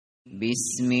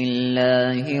بسم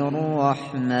الله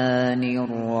الرحمن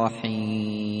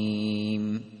الرحيم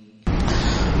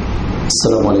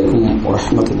السلام عليكم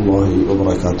ورحمة الله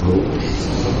وبركاته.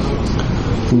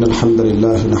 إن الحمد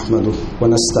لله نحمده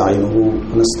ونستعينه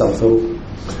ونستغفره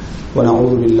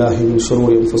ونعوذ بالله من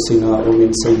شرور أنفسنا ومن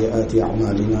سيئات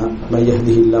أعمالنا. من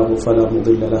يهده الله فلا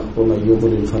مضل له ومن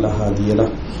يضلل فلا هادي له.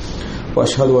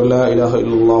 وأشهد أن لا إله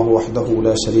إلا الله وحده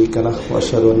لا شريك له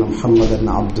وأشهد أن محمدا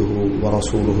عبده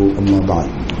ورسوله أما بعد.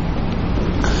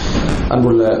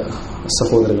 அன்புள்ள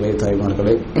சகோதரர்களே,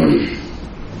 தாய்மார்களே,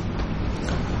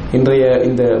 இன்றைய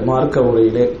இந்த மார்க்க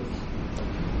உரையிலே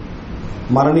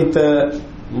மரணித்த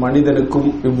மனிதனுக்கும்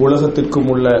இவ்வுலகத்திற்கும்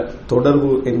உள்ள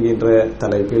தொடர்பு என்கின்ற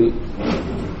தலைப்பில்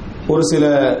ஒரு சில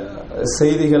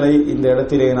செய்திகளை இந்த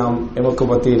இடத்திலே நாம் எமக்கு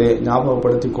மத்தியிலே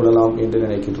ஞாபகப்படுத்திக் கொள்ளலாம் என்று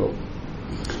நினைக்கின்றோம்.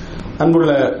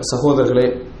 அன்புள்ள சகோதரர்களே,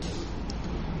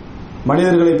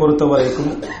 மனிதர்களை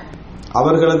பொறுத்தவரைக்கும்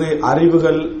அவர்களது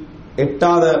அறிவுகள்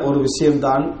எட்டாத ஒரு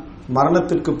விஷயம்தான்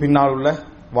மரணத்திற்கு பின்னால் உள்ள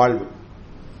வாழ்வு.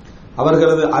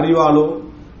 அவர்களது அறிவாலோ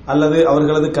அல்லது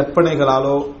அவர்களது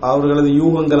கற்பனைகளாலோ அவர்களது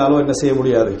யூகங்களாலோ என்ன செய்ய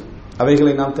முடியாது,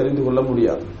 அவைகளை நாம் தெரிந்து கொள்ள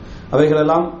முடியாது.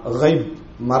 அவைகளெல்லாம் கைப்,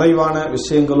 மறைவான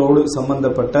விஷயங்களோடு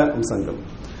சம்பந்தப்பட்ட அம்சங்கள்.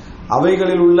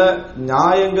 அவைகளில் உள்ள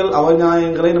நியாயங்கள்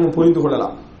அவநியாயங்களை நம்ம புரிந்து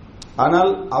கொள்ளலாம். ஆனால்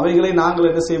அவைகளை நாங்கள்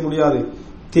என்ன செய்ய முடியாது,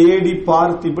 தேடி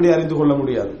பார்த்து இப்படி அறிந்து கொள்ள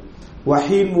முடியாது.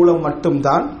 வஹீன் மூலம்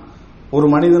மட்டும்தான் ஒரு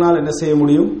மனிதனால் என்ன செய்ய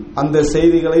முடியும், அந்த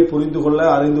செய்திகளை புரிந்து கொள்ள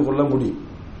அறிந்து கொள்ள முடியும்.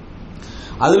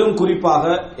 அதிலும் குறிப்பாக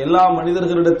எல்லா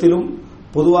மனிதர்களிடத்திலும்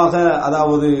பொதுவாக,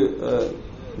 அதாவது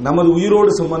நமது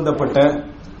உயிரோடு சம்பந்தப்பட்ட,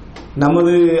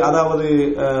 நமது அதாவது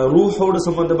ரூஹோடு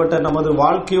சம்பந்தப்பட்ட, நமது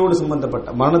வாழ்க்கையோடு சம்பந்தப்பட்ட,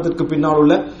 மரணத்திற்கு பின்னால்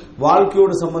உள்ள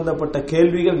வாழ்க்கையோடு சம்பந்தப்பட்ட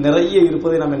கேள்விகள் நிறைய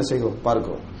இருப்பதை நாம் என்ன செய்கிறோம்,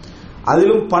 பார்க்கிறோம்.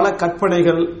 அதிலும் பல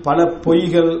கற்பனைகள், பல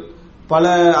பொய்கள், பல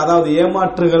அதாவது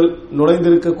ஏமாற்றுகள்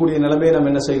நுழைந்திருக்கக்கூடிய நிலைமையை நாம்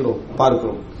என்ன செய்கிறோம்,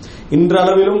 பார்க்கிறோம்.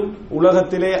 இன்றளவிலும்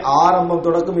உலகத்திலே ஆரம்பம்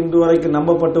தொடக்கம் இன்று வரைக்கும்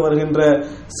நம்பப்பட்டு வருகின்ற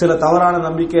சில தவறான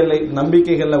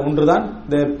நம்பிக்கைகள்ல ஒன்றுதான்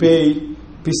இந்த பேய்,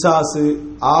 பிசாசு,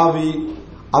 ஆவி,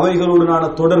 அவைகளுடனான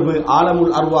தொடர்பு,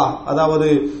 ஆலமுல் அர்வா, அதாவது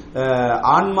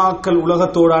ஆன்மாக்கள்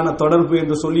உலகத்தோடான தொடர்பு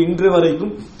என்று சொல்லி இன்று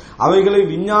வரைக்கும் அவைகளை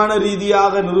விஞ்ஞான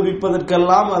ரீதியாக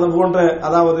நிரூபிப்பதற்கெல்லாம் அது போன்ற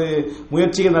அதாவது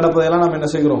முயற்சிகள் நடப்பதையெல்லாம் நாம் என்ன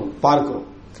செய்கிறோம், பார்க்கிறோம்.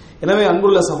 எனவே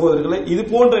அன்புள்ள சகோதரர்களை, இது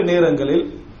போன்ற நேரங்களில்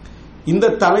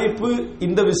இந்த தலைப்பு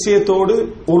இந்த விஷயத்தோடு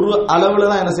ஒரு அளவுல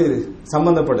தான் என்ன செய்யுது,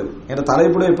 சம்பந்தப்படுது. என்ற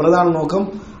தலைப்புடைய பிரதான நோக்கம்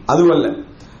அதுவல்ல.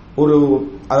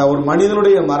 ஒரு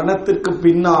மனிதனுடைய மரணத்திற்கு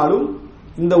பின்னாலும்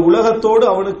இந்த உலகத்தோடு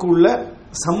அவனுக்கு உள்ள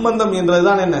சம்பந்தம்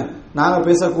என்றதுதான் என்ன நாங்க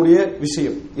பேசக்கூடிய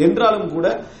விஷயம். என்றாலும் கூட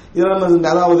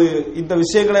அதாவது இந்த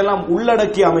விஷயங்களை எல்லாம்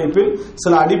உள்ளடக்கிய அமைப்பில்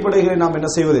சில அடிப்படைகளை நாம் என்ன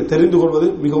செய்வது, தெரிந்து கொள்வது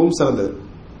மிகவும் சிறந்தது.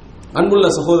 அன்புள்ள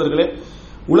சகோதரர்களே,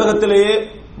 உலகத்திலேயே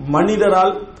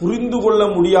மனிதரால் புரிந்து கொள்ள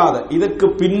முடியாத, இதற்கு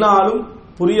பின்னாலும்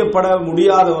புரியப்பட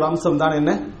முடியாத ஒரு அம்சம் தான் என்ன,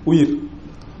 உயிர்.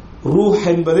 ரூஹ்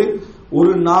என்பது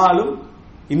ஒரு நாளும்,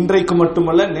 இன்றைக்கு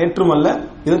மட்டுமல்ல நேற்றுமல்ல,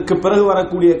 இதற்கு பிறகு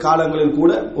வரக்கூடிய காலங்களில்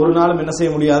கூட ஒரு நாளும் என்ன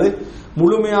செய்ய முடியாது,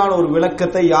 முழுமையான ஒரு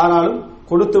விளக்கத்தை யாராலும்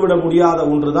கொடுத்துவிட முடியாத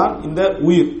ஒன்றுதான் இந்த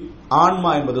உயிர். ஆன்மா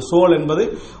என்பது, சோல் என்பது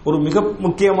ஒரு மிக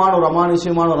முக்கியமான ஒரு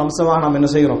அமானுஷ்யமான ஒரு அம்சமாக நாம் என்ன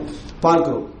செய்கிறோம்,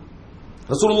 பார்க்கிறோம்.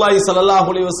 ரசூலுல்லாஹி ஸல்லல்லாஹு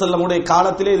அலைஹி வஸல்லம் உடைய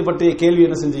காலத்திலே இது பற்றிய கேள்வி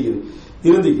என்ன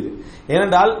இருந்துகிறது.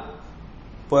 ஏனென்றால்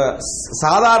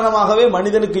சாதாரணமாகவே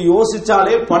மனிதனுக்கு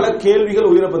யோசிச்சாலே பல கேள்விகள்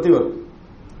உயிரை பத்தி வரும்.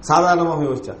 சாதாரணமாக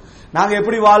யோசிச்சா நாங்க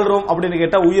எப்படி வாழ்றோம் அப்படின்னு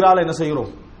கேட்டா, உயிரால என்ன செய்கிறோம்,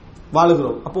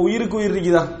 வாழுகிறோம். அப்ப உயிருக்கு உயிர்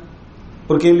இருக்குதா,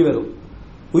 ஒரு கேள்வி வரும்.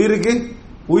 உயிருக்கு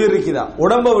உயிர் இருக்குதா,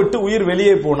 உடம்பை விட்டு உயிர்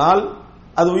வெளியே போனால்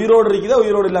அது உயிரோடு இருக்குதா,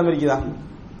 உயிரோடு இல்லாம இருக்குதா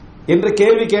என்ற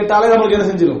கேள்வி கேட்டாலே நம்மளுக்கு என்ன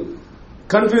செஞ்சிடும்,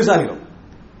 கன்ஃபியூஸ் ஆகிடும்.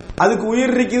 அதுக்கு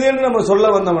உயிர் இருக்குதுன்னு நம்ம சொல்ல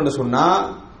வந்தோம் என்று சொன்னா,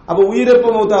 அப்ப உயிரெப்ப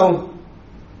மௌத்தாகும்,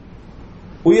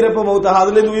 உயிரெப்ப மௌத்தாக,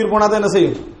 அதுல இருந்து உயிர் போனாதான் என்ன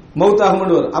செய்யும், மௌத்தாகும்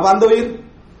வரும். அப்ப அந்த உயிர்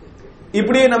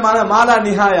இப்படியே நம்ம மாலா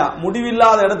நிஹாயா,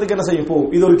 முடிவில்லாத இடத்துக்கு என்ன செய்யும்,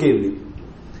 போகும். இது ஒரு கேள்வி,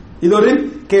 இது ஒரு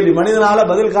கேள்வி, மனிதனால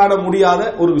பதில் காண முடியாத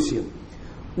ஒரு விஷயம்.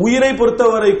 உயிரை பொறுத்த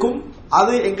வரைக்கும்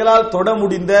அது எங்களால் தொட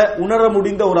முடிந்த, உணர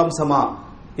முடிந்த ஒரு அம்சமா,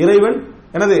 இறைவன்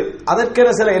எனது அதற்கென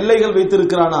சில எல்லைகள்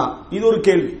வைத்திருக்கிறானா, இது ஒரு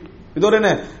கேள்வி, இது ஒரு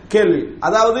என்ன கேள்வி.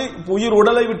 அதாவது உயிர்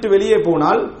உடலை விட்டு வெளியே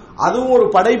போனால் அதுவும் ஒரு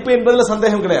படைப்பு என்பதில்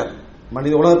சந்தேகம் கிடையாது.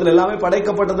 மனித உலகத்தில் எல்லாமே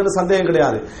படைக்கப்பட்டதுன்னு சந்தேகம்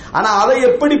கிடையாது. ஆனா அதை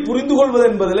எப்படி புரிந்து கொள்வது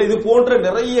என்பதில் இது போன்ற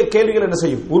நிறைய கேள்விகள் என்ன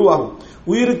செய்யும், உருவாகும்.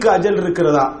 உயிருக்கு அஜல்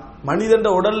இருக்கிறதா,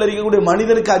 மனிதன் உடல்ல இருக்கக்கூடிய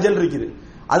மனிதனுக்கு அஜல் இருக்குது.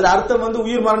 அதுல அர்த்தம்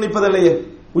உயிர் மரணிப்பதில்லையே,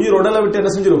 உயிர் உடலை விட்டு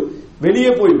என்ன செஞ்சிடும்,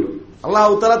 வெளியே போய்விடும்.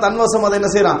 அல்லாஹ் தஆலா தன்வசம் அதை என்ன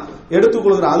செய்யறான்,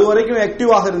 எடுத்துக்கொள்கிறான். அது வரைக்கும்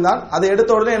ஆக்டிவாக இருந்தால் அதை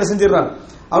எடுத்த உடனே என்ன செஞ்சிடறான்,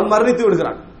 அவன் மரணித்து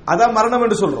விடுகிறான். அதான் மரணம்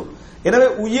என்று சொல்றோம். எனவே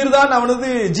உயிர் தான் அவனது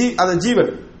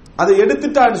ஜீவன். அதை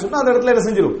எடுத்துட்டான்னு சொன்னா அந்த இடத்துல என்ன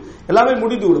செஞ்சிடும், எல்லாமே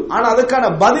முடிந்து விடும். ஆனா அதுக்கான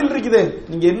பதில் இருக்குதே,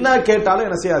 நீங்க என்ன கேட்டாலும்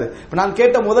என்ன செய்யாது. இப்ப நான்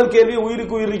கேட்ட முதல் கேள்வி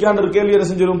உயிருக்கு உயிர் இருக்கான்ற கேள்வி என்ன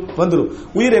செஞ்சிடும், வந்துடும்.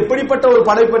 உயிர் எப்படிப்பட்ட ஒரு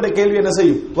படைப்பட்ட கேள்வி என்ன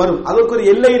செய்யும், வரும். அதற்கு ஒரு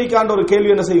எல்லை இருக்கான்ற ஒரு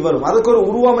கேள்வி என்ன செய்யும், வரும். அதுக்கு ஒரு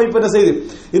உருவமைப்பு என்ன செய்யுது,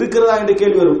 இருக்கிறதா என்ற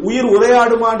கேள்வி வரும். உயிர்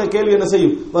உரையாடுமா என்ற கேள்வி என்ன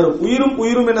செய்யும், வரும்.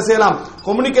 உயிரும் என்ன செய்யலாம்,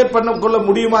 கம்யூனிகேட் பண்ண கொள்ள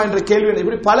முடியுமா என்ற கேள்வி,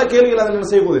 இப்படி பல கேள்விகள் அதில்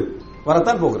என்ன செய்ய போகுது,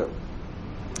 வரத்தான் போகிறது.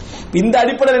 இந்த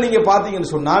அடிப்படையில் நீங்க பாத்தீங்கன்னு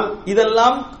சொன்னால்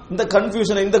இதெல்லாம் இந்த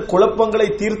கன்ஃபியூஷனை, இந்த குழப்பங்களை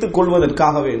தீர்த்து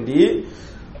கொள்வதற்காக வேண்டி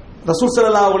ரசூல்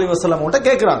ஸல்லல்லாஹு அலைஹி வஸல்லம் கிட்ட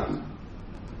கேட்கிறாங்க.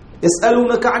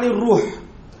 யஸ்அலூனக அனிர் ரூஹ்,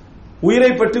 உயிரை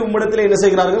பற்றி உம்மிடத்தில் என்ன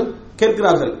செய்கிறார்கள்,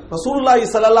 கேட்கிறார்கள். ரசூலுல்லாஹி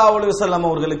ஸல்லல்லாஹு அலைஹி வஸல்லம்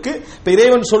அவர்களுக்கு இப்ப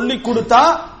இறைவன் சொல்லி கொடுத்தா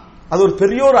அது ஒரு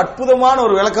பெரிய ஒரு அற்புதமான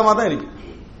ஒரு விளக்கமா தான் இருக்கும்.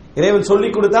 இறைவன் சொல்லி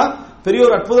கொடுத்தா பெரிய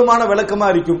ஒரு அற்புதமான விளக்கமா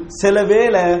இருக்கும். சில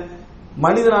வேளை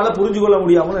மனிதனால புரிஞ்சு கொள்ள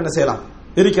முடியாமல் என்ன செய்யலாம்,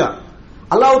 இருக்கலாம்.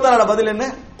 அல்லாஹ் தஆலா பதில் என்ன,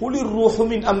 குலிர் ரூஹு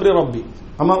மின் அம்ரி ரப்பி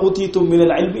அமா ஊதீதும்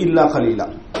மினல் இல்மி இல்லா கலீலா.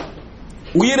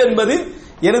 உயிர் என்பது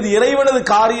எனது இறைவனது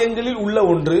காரியங்களில் உள்ள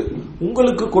ஒன்று,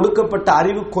 உங்களுக்கு கொடுக்கப்பட்ட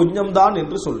அறிவு கொஞ்சம் தான்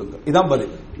என்று சொல்லுங்கள். இதான்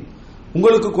பதில்.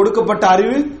 உங்களுக்கு கொடுக்கப்பட்ட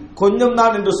அறிவு கொஞ்சம்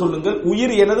தான் என்று சொல்லுங்கள்,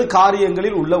 உயிர் எனது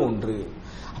காரியங்களில் உள்ள ஒன்று.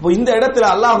 அப்போ இந்த இடத்துல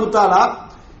அல்லாஹ் தஆலா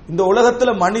இந்த உலகத்துல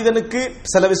மனிதனுக்கு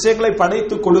சில விஷயங்களை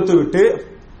படைத்து கொடுத்து விட்டு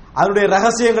அதனுடைய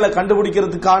ரகசியங்களை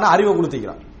கண்டுபிடிக்கிறதுக்கான அறிவை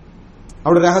கொடுத்துக்கிறான்.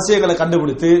 அவருடைய ரகசியங்களை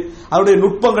கண்டுபிடித்து, அவருடைய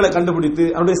நுட்பங்களை கண்டுபிடித்து,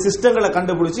 அவருடைய சிஸ்டங்களை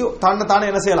கண்டுபிடிச்சு தானே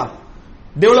என்ன செய்யலாம்,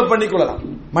 டெவலப் பண்ணிக்கொள்ளலாம்.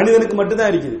 மனிதனுக்கு மட்டும்தான்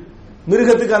இருக்குது.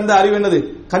 மிருகத்துக்கு அந்த அறிவு என்னது,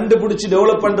 கண்டுபிடிச்சு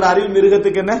டெவலப் பண்ற அறிவு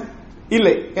மிருகத்துக்கு என்ன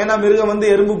இல்லை. ஏன்னா மிருகம்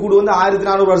எறும்பு கூடு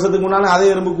 1400 வருஷத்துக்கு முன்னால அதே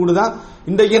எறும்பு கூடுதான்,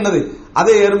 இன்றைக்கு என்னது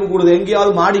அதே எறும்பு கூடுது.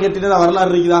 எங்கேயாவது மாடி கட்டினதா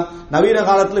வரலாறு இருக்குதா, நவீன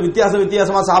காலத்துல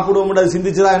வித்தியாசமா சாப்பிடுவோம்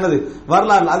சிந்திச்சுதான் என்னது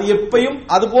வரலாறு. அது எப்பயும்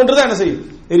அது போன்றுதான் என்ன செய்யும்,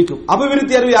 இருக்கும்.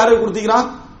 அபிவிருத்தி அறிவு யாருக்கு கொடுத்திக்கிறான்,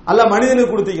 அல்ல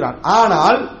மனிதனுக்கு கொடுத்திருக்கிறான்.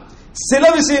 ஆனால் சில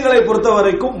விஷயங்களை பொறுத்த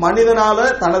வரைக்கும் மனிதனால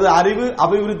தனது அறிவு,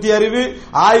 அபிவிருத்தி அறிவு,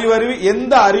 ஆய்வு அறிவு,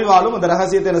 எந்த அறிவாலும் அந்த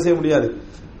ரகசியத்தை என்ன செய்ய முடியாது,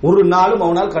 ஒரு நாளும்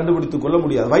அவனால் கண்டுபிடித்துக் கொள்ள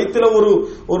முடியாது. வயிற்றுல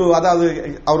ஒரு அதாவது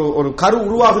ஒரு கரு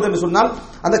உருவாகுது என்று சொன்னால்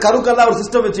அந்த கருக்கெல்லாம் ஒரு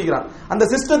சிஸ்டம் வச்சுக்கிறான். அந்த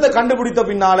சிஸ்டத்தை கண்டுபிடித்த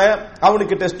பின்னால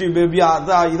அவனுக்கு டெஸ்ட் பேபி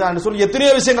இதான் சொல்லி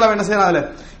எத்தனையோ விஷயங்களை அவன் என்ன செய்யறான், அதுல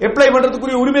அப்ளை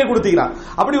பண்றதுக்குரிய உரிமையை கொடுத்துக்கிறான்.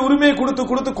 அப்படி உரிமையை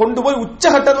கொடுத்து கொண்டு போய்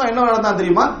உச்சகட்டமா என்ன நடந்தா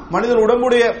தெரியுமா, மனிதன்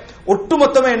உடம்புடைய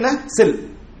ஒட்டுமொத்தமே என்ன,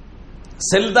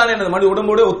 செல் தான் என்னது, மனித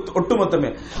உடம்போட ஒட்டுமொத்தமே.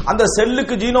 அந்த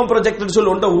செல்லுக்கு ஜீனோம் ப்ராஜெக்ட் சொல்லி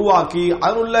ஒன்றை உருவாக்கி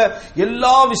அதனுள்ள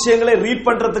எல்லா விஷயங்களையும் ரீட்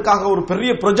பண்றதுக்காக ஒரு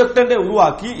பெரிய ப்ராஜெக்டை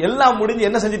உருவாக்கி எல்லாம் முடிஞ்சு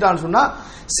என்ன செஞ்சிட்டான்னு சொன்னா,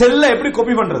 செல்லை எப்படி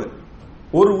காப்பி பண்றது,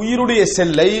 ஒரு உயிருடைய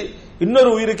செல்லை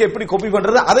இன்னொரு உயிருக்கு எப்படி காப்பி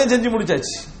பண்றது அதையும் செஞ்சு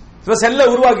முடிச்சாச்சு. செல்லை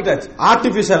உருவாக்கிட்டாச்சு,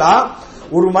 ஆர்டிபிஷியலா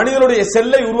ஒரு மனிதனுடைய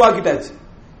செல்லை உருவாக்கிட்டாச்சு.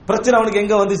 பிரச்சனை அவனுக்கு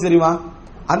எங்க வந்து தெரியுமா,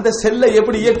 அந்த செல்லை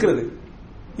எப்படி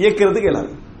இயக்குறதுக்கு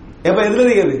இயலாது. எப்ப எதுல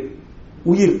இருக்கிறது,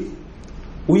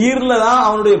 உயிர்ல தான்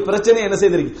அவனுடைய பிரச்சனை என்ன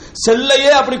செய்திருக்கு.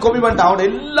 செல்லையே அப்படி காப்பி பண்ணிட்டான், அவன்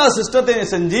எல்லா சிஸ்டத்தையும்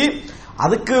செஞ்சு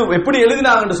அதுக்கு எப்படி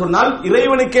எழுதினாங்கன்னு சொன்னால்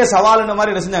இறைவனுக்கே சவால்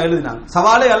மாதிரி என்ன செஞ்சாங்க, எழுதினாங்க.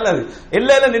 சவாலே அல்லது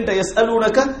எல்லையில நின்ற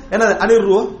யஸ்அலூனக எனது அனிர்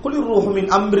ரூஹ் குலிர் ரூஹு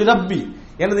மின் அம்ரி ரப்பி,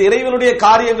 எனது இறைவனுடைய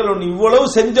காரியங்கள் ஒன்று இவ்வளவு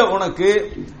செஞ்ச உனக்கு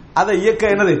அதை இயக்க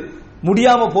என்னது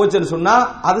முடியாம போச்சுன்னு சொன்னா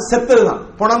அது செத்ததுதான்,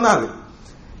 பணம் தான். அது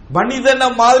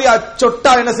மனிதன மாதிரி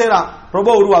அச்சொட்டா என்ன செய்யறான்,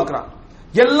 ரோபோ உருவாக்குறான்.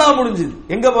 எல்லாம் முடிஞ்சது,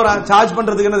 எங்க போறான், சார்ஜ்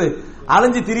பண்றதுக்கு என்னது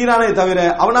அலைஞ்சு திரியிறானே தவிர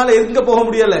அவனால எங்க போக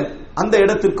முடியல, அந்த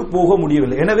இடத்திற்கு போக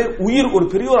முடியவில்லை. எனவே உயிர் ஒரு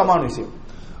பெரிய ஒரு அமான விஷயம்,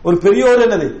 ஒரு பெரிய ஒரு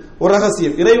என்னது ஒரு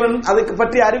ரகசியம். இறைவன் அதுக்கு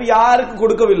பற்றி அறிவு யாருக்கு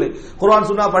கொடுக்கவில்லை. குர்ஆன்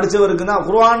சுன்னா படிச்சவருக்கு தான்.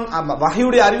 குர்ஆன்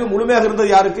வஹீயுடைய அறிவு முழுமையாக இருந்தது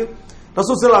யாருக்கு,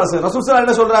 ரசூல் ஸல்லல்லாஹு அலைஹி வஸல்லம். ரசூல் ஸல்லல்லாஹு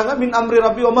என்ன சொல்றாங்க, மின் அம்ரி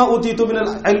ரப்பி வமா ஊதீது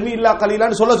மினல் இல்மி இல்லா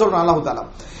கலீலான்னு சொல்றான் அல்லாஹ் தஆலா.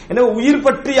 எனவே உயிர்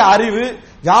பற்றிய அறிவு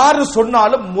யாரு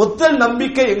சொன்னாலும் முதல்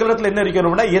நம்பிக்கை எங்களிடத்துல என்ன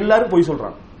இருக்கணும்னா, எல்லாரும் போய்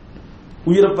சொல்றாங்க.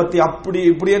 உயிரை பத்தி அப்படி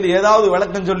இப்படி ஏதாவது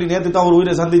விளக்கம் சொல்லி நேற்று தான் ஒரு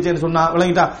உயிரை சந்திச்சேன்னு சொன்னா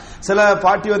விளங்கிட்டா. சில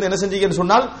பாட்டி என்ன செஞ்சீங்கன்னு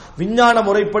சொன்னால் விஞ்ஞான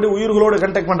முறைப்படி உயிர்களோடு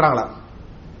கண்டெக்ட் பண்றாங்களா,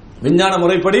 விஞ்ஞான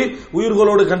முறைப்படி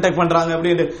உயிர்களோடு கண்டெக்ட் பண்றாங்க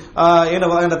அப்படின்னு.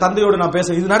 என் தந்தையோடு நான் பேச,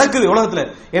 இது நடக்குது உலகத்துல,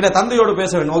 என் தந்தையோடு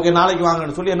பேச வேண்டும், ஓகே நாளைக்கு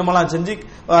வாங்கன்னு சொல்லி என்னமெல்லாம் செஞ்சு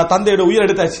தந்தையோட உயிர்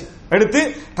எடுத்தாச்சு, எடுத்து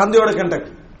தந்தையோட கண்டெக்ட்.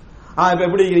 இப்ப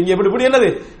எப்படி இப்படி என்னது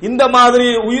இந்த மாதிரி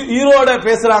உயிரோட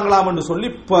பேசுறாங்களாம் என்று சொல்லி,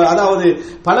 அதாவது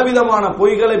பலவிதமான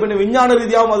பொய்களை விஞ்ஞான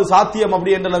ரீதியாகவும் அது சாத்தியம்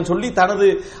அப்படி என்றெல்லாம் சொல்லி தனது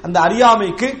அந்த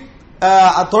அறியாமைக்கு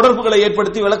தொடர்புகளை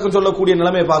ஏற்படுத்தி விளக்கம் சொல்லக்கூடிய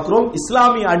நிலைமை பார்க்கிறோம்.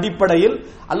 இஸ்லாமிய அடிப்படையில்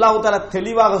அல்லாஹ் தஆலா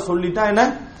தெளிவாக சொல்லிட்டா என்ன,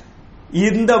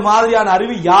 இந்த மாதிரியான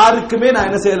அறிவு யாருக்குமே நான்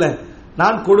என்ன செய்யல,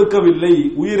 நான் கொடுக்கவில்லை.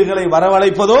 உயிர்களை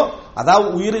வரவழைப்பதோ, அதாவது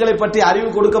உயிர்களை பற்றி அறிவு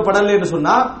கொடுக்கப்படலை என்று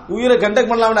சொன்னா உயிரை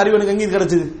கண்டக்ட் பண்ணலாம் அறிவு எனக்கு எங்க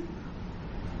கிடைச்சது,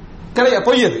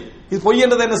 பொய்யது. இது பொய்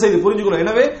என்றதை என்ன செய்து புரிஞ்சுக்கணும்.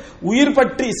 எனவே உயிர்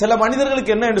பற்றி சில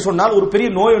மனிதர்களுக்கு என்ன என்று சொன்னால் ஒரு பெரிய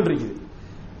நோய் ஒன்று இருக்குது,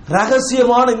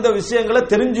 ரகசியமான இந்த விஷயங்களை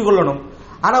தெரிஞ்சு கொள்ளணும்.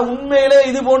 ஆனா உண்மையிலே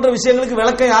இது போன்ற விஷயங்களுக்கு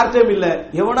விளக்கம் யார்கிட்டையும் இல்ல,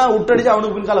 எவனா விட்டடிச்சு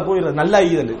அவனுக்கு பின்கால போயிடுறது நல்லா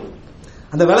ஈதல்.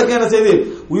 அந்த விளக்கு என்ன செய்யுது,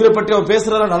 உயிரை பற்றி அவன்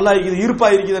பேசுறதா நல்லா இருக்குது, ஈர்ப்பா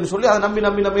இருக்குதுன்னு சொல்லி அதை நம்பி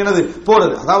நம்பி நம்பி என்னது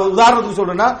போறது. அதாவது உதாரணத்துக்கு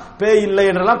சொல்றேன்னா, பேய் இல்லை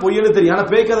என்றெல்லாம் பொய்யனு தெரியும், ஆனா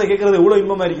பேய் கதை கேட்கறது எவ்வளவு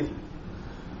இன்பமா இருக்குது.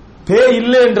 பேய்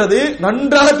இல்லை என்றது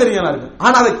நன்றாக தெரியும் இருக்கு,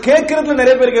 ஆனா அதை கேட்கறதுல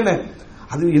நிறைய பேருக்கு என்ன,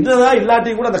 அது என்னதான்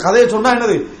இல்லாட்டியும் கூட அந்த கதையை சொன்னா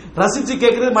என்னது ரசிச்சு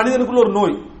கேட்கறது மனிதனுக்குள்ள ஒரு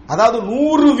நோய். அதாவது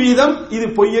 100% இது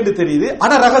பொய் என்று தெரியுது,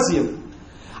 ஆனா ரகசியம்.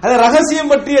 அந்த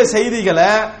ரகசியம் பற்றிய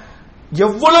செய்திகளை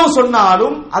எவ்வளவு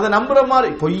சொன்னாலும் அதை நம்புற மாதிரி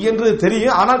பொய் என்று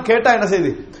தெரியும், ஆனால் கேட்டா என்ன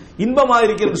செய்யுது, இன்பமா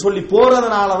இருக்கிறது சொல்லி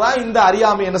போறதுனாலதான் இந்த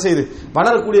அறியாமை என்ன செய்யுது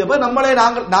வளரக்கூடிய.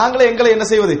 நாங்களே எங்களை என்ன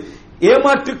செய்வது,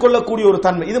 ஏமாற்றிக் கொள்ளக்கூடிய ஒரு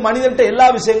தன்மை. இது மனிதன்ட்ட எல்லா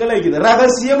விஷயங்களும் இருக்குது.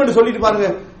 ரகசியம் என்று சொல்லிட்டு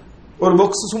பாருங்க, ஒரு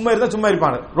பாக்ஸ் சும்மா இருந்தா சும்மா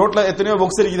இருப்பாங்க, ரோட்ல எத்தனையோ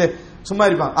பாக்ஸ் இருக்குது சும்மா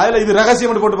இருப்பாங்க, அதுல இது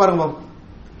ரகசியம் போட்டு பாருங்க,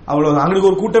 அவ்வளவு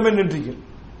அங்களுக்கு ஒரு கூட்டமே நின்றுருக்கு.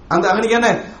 அந்த அவனுக்கு என்ன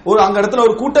ஒரு அங்க இடத்துல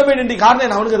ஒரு கூட்டமே நின்று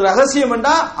காரணம் அவனுக்கு ரகசியம்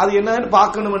என்றா அது என்னன்னு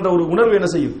பார்க்கணும் என்ற ஒரு உணர்வு என்ன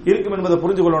செய்யும் இருக்கும் என்பதை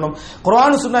புரிந்து கொள்ளணும்.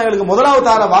 குர்ஆன் சுன்னாஹ்களுக்கு முதலாவது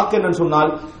தார வாக்கு என்னன்னு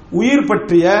சொன்னால், உயிர்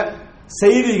பற்றிய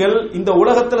செய்திகள் இந்த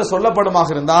உலகத்துல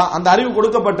சொல்லப்படுமாக இருந்தா, அந்த அறிவு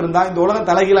கொடுக்கப்பட்டிருந்தா இந்த உலகம்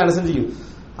தலைகீழா என்ன செஞ்சிக்கும்,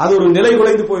 அது ஒரு நிலை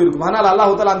குலைந்து போயிருக்கும். ஆனால்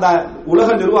அல்லாஹ் தஆலா அந்த உலக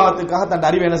நிர்வாகத்துக்காக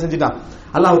தன் அறிவை என்ன செஞ்சிட்டான்,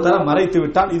 அல்லாஹ் தஆலா மறைத்து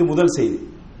விட்டான். இது முதல் செய்தி.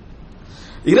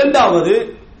 இரண்டாவது,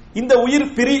 இந்த உயிர்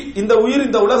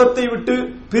இந்த உலகத்தை விட்டு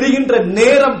பிரிகின்ற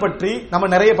நேரம் பற்றி நம்ம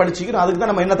நிறைய படிச்சுக்கிறோம். அதுக்கு தான்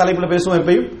நம்ம என்ன தலைப்புல பேசுவோம்,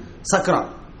 எப்பயும்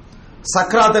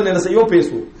சக்ராத் என்ன செய்வோம்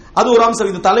பேசுவோம். அது ஒரு அம்சம்,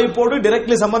 இந்த தலைப்போடு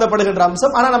டைரக்ட்லி சம்பந்தப்படுகின்ற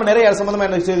அம்சம். ஆனா நம்ம நிறைய சம்பந்தமா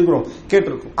என்ன செய்திருக்கிறோம்,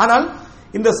 கேட்டிருக்கோம். ஆனால்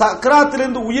இந்த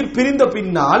சக்ராத்திலிருந்து உயிர் பிரிந்த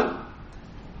பின்னால்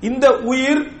இந்த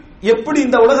உயிர் எப்படி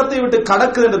இந்த உலகத்தை விட்டு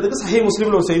கடக்குதுன்றதுக்கு சஹீஹ்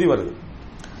முஸ்லிம்ல ஒரு செய்தி வருது.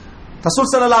 ரசூல்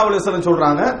ஸல்லல்லாஹு அலைஹி வஸல்லம்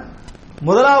சொல்றாங்க,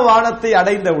 முதலாவது வானத்தை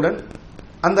அடைந்தவுடன்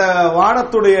அந்த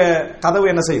வானத்துடைய கதவு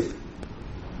என்ன செய்யுது,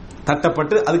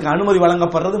 தட்டப்பட்டு அதுக்கு அனுமதி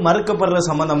வழங்கப்படுறது மறுக்கப்படுறது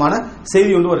சம்பந்தமான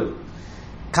செய்தி ஒன்று வருது.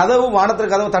 கதவு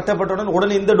வானத்திற்கு கதவு தட்டப்பட்டவுடன்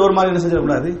உடனே இந்த டோர் மாதிரி என்ன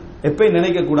செஞ்சிடக்கூடாது, எப்பயும்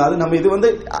நினைக்க கூடாது. நம்ம இது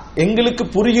எங்களுக்கு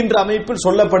புரிகின்ற அமைப்பில்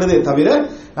சொல்லப்படுதே தவிர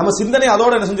நம்ம சிந்தனை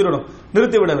அதோட என்ன செஞ்சிடணும்,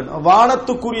 நிறுத்திவிட வேண்டும்.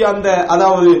 வானத்துக்குரிய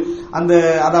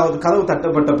அதாவது கதவு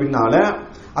தட்டப்பட்ட பின்னால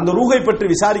அந்த ரூஹை பற்றி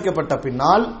விசாரிக்கப்பட்ட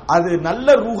பின்னால் அது நல்ல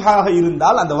ரூஹாக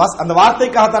இருந்தால், அந்த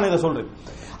வார்த்தைக்காகத்தான் இதை சொல்றேன்,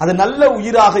 அது நல்ல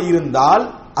உயிராக இருந்தால்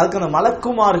அதுக்கு அந்த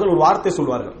மலக்குமார்கள் ஒரு வார்த்தை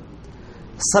சொல்வார்கள்,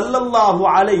 ஸல்லல்லாஹு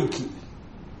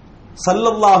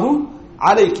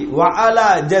அலைக்கி வ அலா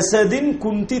ஜஸதின்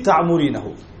குந்தி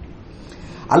தஅமுரினஹு.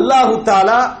 அல்லாஹ்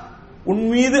தஆலா உன்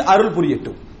மீது அருள்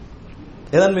புரியட்டும்.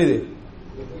 எதன் மீது,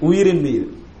 உயிரின் மீது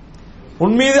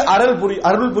உன் மீது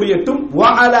அருள் புரியட்டும். வ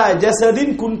அலா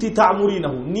ஜஸதின் குந்தி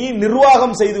தஅமுரினஹு, நீ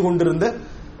நிர்வாகம் செய்து கொண்டிருந்த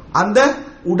அந்த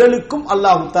உடலுக்கும்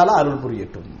அல்லாஹ் தஆலா அருள்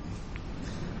புரியட்டும்.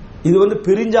 இது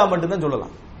பிரிஞ்சா மட்டும்தான்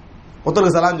சொல்லலாம்.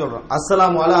 ஒருத்தருக்கு சலாம் சொல்றோம்,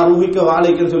 அஸ்ஸலாமு அலா ரூஹிக வ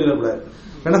அலைக்கன்னு சொல்லிடக்கூடாது.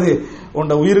 என்னது,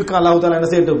 உண்ட உயிருக்கும் அல்லாஹ் தஆலா என்ன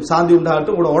செய்யட்டும், சாந்தி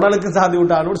உண்டாகட்டும், உங்களோட உடலுக்கும் சாந்தி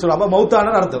உண்டாகட்டும் சொல்ல. அப்ப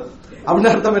மௌத்தான அர்த்தம்,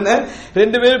 அப்படின்னு அர்த்தம் என்ன,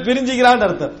 ரெண்டு பேரும் பிரிஞ்சுக்கிறான்னு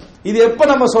அர்த்தம். இது எப்ப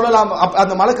நம்ம சொல்லலாம்,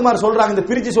 அந்த மலக்குமார் சொல்றாங்க, இந்த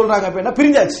பிரிச்சு சொல்றாங்க அப்படின்னா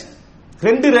பிரிஞ்சாச்சு.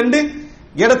 ரெண்டு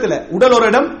இடத்துல, உடல் ஒரு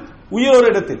இடம், உயிர் ஒரு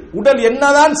இடத்தில். உடல்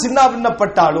என்னதான் சின்ன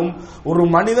பின்னப்பட்டாலும் ஒரு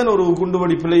மனிதன் ஒரு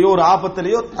குண்டுவெடிப்பிலேயோ ஒரு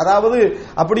ஆபத்திலேயோ அதாவது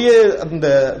அப்படியே அந்த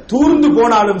தூர்ந்து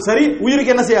போனாலும் சரி,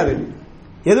 உயிருக்கு என்ன செய்யாது,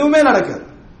 எதுவுமே நடக்காது.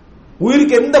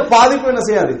 உயிருக்கு எந்த பாதிப்பும் என்ன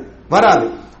செய்யாது, வராது.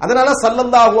 அதனால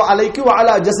ஸல்லல்லாஹு அலைக்கி வ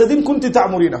அலா ஜஸதின் குந்தி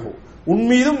தஅமுரினஹு, உன்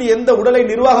மீதும் நீ எந்த உடலை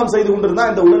நிர்வாகம் செய்து கொண்டிருந்தா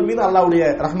இந்த உடல் மீது அல்லாஹ்வுடைய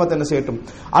ரஹ்மத் என்ன செய்யட்டும்,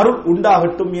 அருள்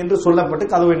உண்டாகட்டும் என்று சொல்லப்பட்டு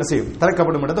கதவு என்ன செய்யும்,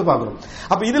 திறக்கப்படும் இடத்தை பார்க்கிறோம்.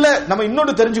 அப்ப இதுல நம்ம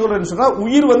இன்னொரு தெரிஞ்சுக்கொள்றோம்னு சொன்னா,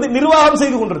 உயிர் நிர்வாகம்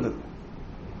செய்து கொண்டிருந்தது,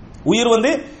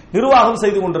 நிர்வாகம்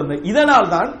செய்து கொண்டிருந்தது.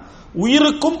 இதனால் தான்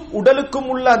உயிருக்கும் உடலுக்கும்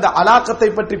உள்ள அந்த அலாக்கத்தை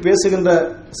பற்றி பேசுகின்ற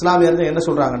இஸ்லாமியர்கள் என்ன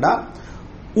சொல்றாங்கன்னா,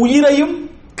 உயிரையும்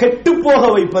கெட்டு போக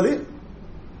வைப்பது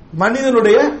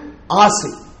மனிதனுடைய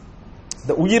ஆசை.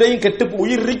 இந்த உயிரையும்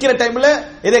உயிர் இருக்கிற டைம்ல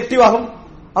எது ஆக்டிவ் ஆகும்,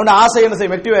 அவனோட ஆசை என்ன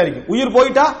செய்யும், ஆக்டிவா இருக்கும். உயிர்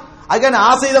போயிட்டா அதுக்கான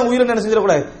ஆசை தான் உயிரை என்ன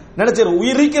செஞ்சிடக்கூடாது, நினைச்சிடும்.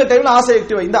 உயிர் இருக்கிற டைம்ல ஆசை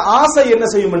ஆக்டிவா, இந்த ஆசை என்ன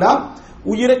செய்யும்னா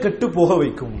உயிரை கெட்டு போக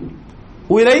வைக்கும்,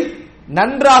 உயிரை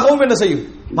நன்றாகவும் என்ன செய்யும்,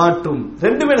 மாற்றும்.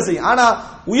 ரெண்டுமே என்ன செய்யும். ஆனா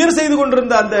உயிர் செய்து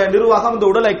கொண்டிருந்த அந்த நிர்வாகம் இந்த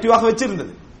உடலை ஆக்டிவாக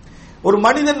வச்சிருந்தது. ஒரு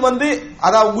மனிதன்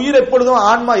அதாவது உயிர் எப்பொழுதும்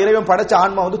ஆன்மா, இறைவன் படைச்ச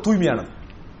ஆன்மா தூய்மையானது.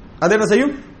 அது என்ன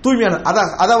செய்யும், தூய்மையானது.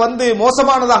 அதை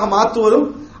மோசமானதாக மாற்றுவதும்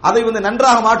அதை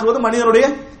நன்றாக மாற்றுவதும் மனிதனுடைய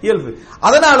இயல்பு.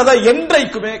 அதனாலதான்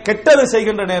என்றைக்குமே கெட்டது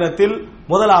செய்கின்ற நேரத்தில்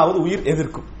முதலாவது உயிர்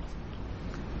எதிர்க்கும்.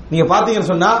 நீங்க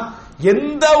பாத்தீங்கன்னு சொன்னா,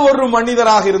 எந்த ஒரு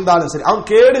மனிதராக இருந்தாலும் சரி, அவன்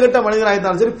கேடு கெட்ட மனிதராக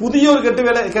இருந்தாலும் சரி, புதிய ஒரு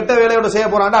கெட்ட வேலையோட செய்ய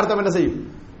போறான்னு அர்த்தம் என்ன செய்யும்,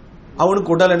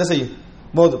 அவனுக்கு உடல் என்ன செய்யும்,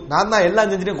 போதும் நான் தான்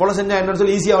எல்லாம் செஞ்சுட்டேன், கொலை செஞ்சா என்னன்னு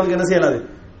சொல்லி ஈஸியா அவனுக்கு என்ன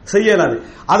செய்யலாது.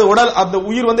 அது உடல் அந்த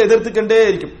உயிர் எதிர்த்துக்கண்டே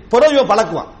இருக்கும். பிறகு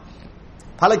பழக்குவான்,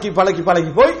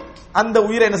 பழக்கி போய் அந்த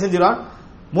உயிரை என்ன செஞ்சிடான்,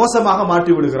 மோசமாக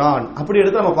மாற்றி விடுகிறான். அப்படி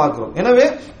எடுத்து நம்ம பார்க்கிறோம். எனவே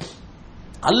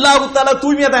அல்லாஹ் தஆலா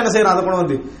தூய்மையா தான் என்ன செய்யறான், அதை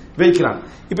கொண்டு வைக்கிறான்.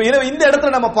 இப்ப இந்த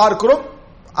இடத்துல நம்ம பார்க்கிறோம்,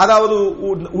 அதாவது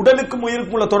உடலுக்கும்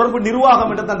உயிருக்கும் உள்ள தொடர்பு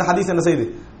நிர்வாகம் என்று அந்த ஹதீஸ் என்ன செய்து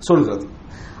சொல்கிறது.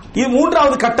 இது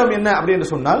மூன்றாவது கட்டம் என்ன அப்படின்னு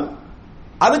சொன்னால்,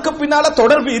 அதுக்கு பின்னால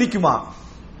தொடர்பு இருக்குமா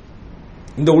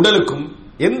இந்த உடலுக்கும்,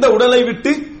 எந்த உடலை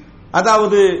விட்டு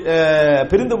அதாவது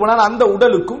பிரிந்து போனால் அந்த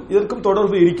உடலுக்கும் இதற்கும்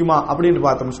தொடர்பு இருக்குமா அப்படின்னு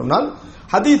பார்த்தோம் சொன்னால்,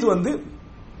 ஹதீஸ்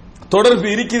தொடர்பு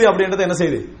இருக்குது அப்படின்றத என்ன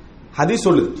செய்யுது ஹதீஸ்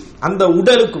சொல்லுது. அந்த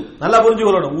உடலுக்கும் நல்லா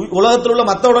புரிஞ்சுக்கொள்ளணும், உலகத்தில் உள்ள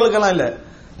மற்ற உடலுக்கெல்லாம் இல்ல,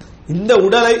 இந்த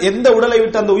உடலை எந்த உடலை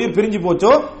விட்டு அந்த உயிர் பிரிஞ்சு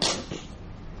போச்சோ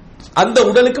அந்த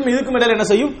உடலுக்கும் இதுக்கும் இடையில என்ன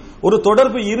செய்யும், ஒரு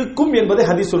தொடர்பு இருக்கும் என்பதை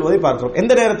ஹதீஸ் சொல்வதை பார்க்கிறோம்.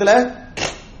 எந்த நேரத்தில்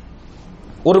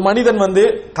ஒரு மனிதன்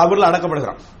கபரில்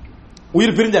அடக்கப்படுகிறான்,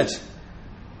 உயிர் பிரிஞ்சாச்சு,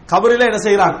 கபரில் என்ன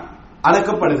செய்யறான்,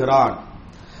 அடக்கப்படுகிறான்.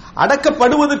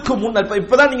 அடக்கப்படுவதற்கு முன்னால்,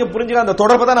 இப்பதான் நீங்க புரிஞ்சுக்க அந்த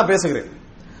தொடர்பை தான் நான் பேசுகிறேன்.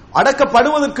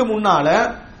 அடக்கப்படுவதற்கு முன்னால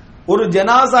ஒரு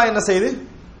ஜனாசா என்ன செய்து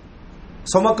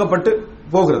சுமக்கப்பட்டு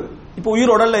போகிறது. இப்ப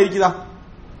உயிர் உடல்ல இருக்குதா,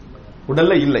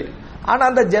 உடல்ல இல்லை. ஆனா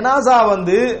அந்த ஜனாசா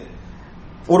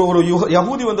ஒரு ஒரு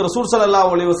யஹூதி ரசூல் ஸல்லல்லாஹு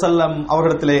அலைஹி வஸல்லம்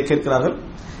அவர்களிடத்திலே கேட்கிறார்கள்,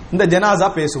 இந்த ஜனாசா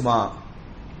பேசுமா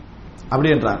அப்படி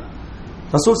என்றார்.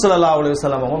 ரசூல் ஸல்லல்லாஹு அலைஹி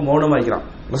வஸல்லம் அவங்க மௌனமாக்கிறான்.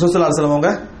 ரசூல் ஸல்லல்லாஹு அலைஹி வஸல்லம்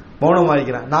அவங்க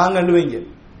மௌனமாக்கிறான். நாங்க அண்டுவீங்க,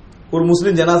 ஒரு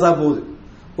முஸ்லிம் ஜனாசா போகுது,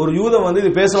 ஒரு யூதன்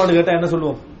இது பேசுவான்னு கேட்டா என்ன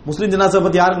சொல்லுவோம், முஸ்லிம் ஜனாசா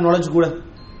பத்தி யாருக்கு நாலேஜ் கூட,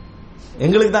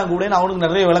 எங்களுக்கு தான் கூட, அவனுக்கு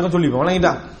நிறைய விளக்கம் சொல்லிப்போம்,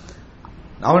 வணங்கிட்டான்,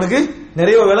 அவனுக்கு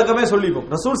நிறைய விளக்கமே சொல்லிப்போம்.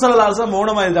 ரசூல் ஸல்லல்லாஹு அலைஹி வஸல்லம்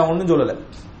மௌனமா இருந்தான், ஒன்னும் சொல்லல.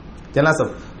 ஜனாசா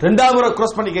ரெண்டாவது முறை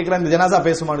கிராஸ் பண்ணி கேட்கிறான், இந்த ஜனாசா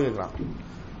பேசுமான்னு கேட்கிறான்,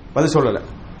 பதில் சொல்லல.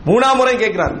 மூணாம் முறை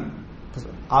கேட்கிறார்,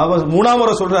 அவர் மூணாம்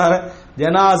முறை சொல்றாரு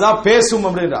ஜனாசா பேசும்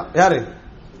அப்படின்றா. யாரு,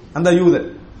 அந்த யூதன்.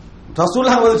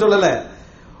 ரசூலுல்லாஹ் பதில் சொல்லல,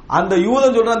 அந்த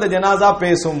யூதன் சொல்ற அந்த ஜனாசா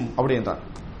பேசும் அப்படின்றான்.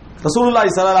 ரசூலுல்லாஹி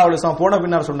ஸல்லல்லாஹு அலைஹி வஸல்லம் போன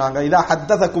பின்னர் சொன்னாங்க, இதா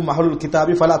ஹத்தஸகும் அஹ்லுல்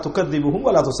கிதாபி ஃபலா துகதிபுஹும்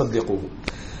வலா துஸத்திகூஹும்.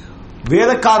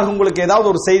 வேதக்காரர்கள் உங்களுக்கு ஏதாவது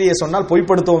ஒரு செய்தியை சொன்னால்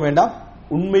பொய்ப்படுத்தவும் வேண்டாம்,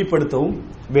 உண்மைப்படுத்தவும்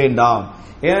வேண்டாம்.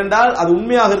 ஏனென்றால் அது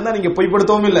உண்மையாக இருந்தா நீங்க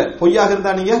பொய்ப்படுத்தவும் இல்லை, பொய்யாக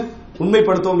இருந்தா நீங்க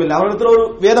உண்மைப்படுத்தவும் இல்லை. அவரிடத்தில் ஒரு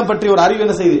வேதம் பற்றி ஒரு அறிவு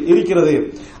என்ன செய்து இருக்கிறது,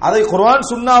 அதை குர்ஆன்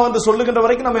சுன்னா சொல்லுகின்ற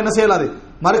வரைக்கும் நம்ம என்ன செய்யலாது,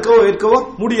 மறுக்கவோ ஏற்கவோ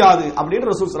முடியாது அப்படின்னு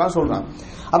ரசூல் ஸல்லல்லாஹு அலைஹி வஸல்லம் சொல்றாங்க.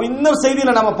 அப்ப இந்த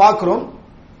செய்தியில நம்ம பார்க்கிறோம்,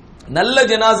 நல்ல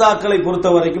ஜனாசாக்களை பொறுத்த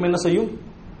வரைக்கும் என்ன செய்யும்,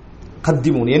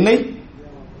 கத்திமூன், என்னை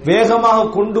வேகமாக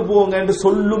கொண்டு போங்க என்று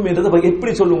சொல்லும் என்றது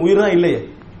எப்படி சொல்லும், உயிர் தான் இல்லையே,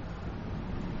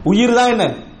 உயிர் தான் என்ன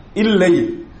இல்லை.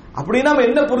 அப்படின்னா நம்ம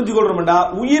என்ன புரிஞ்சுக்கொள்றோம்டா,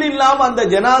 உயிர் இல்லாம அந்த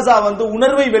ஜனாசா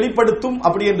உணர்வை வெளிப்படுத்தும்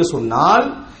அப்படி என்று சொன்னால்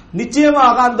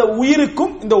நிச்சயமாக அந்த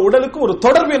உயிருக்கும் இந்த உடலுக்கும் ஒரு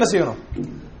தொடர்பு என்ன செய்யணும்,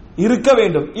 இருக்க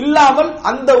வேண்டும். இல்லாமல்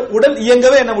அந்த உடல்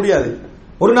இயங்கவே என்ன முடியாது,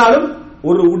 ஒரு நாளும்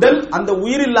ஒரு உடல் அந்த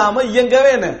உயிர் இல்லாம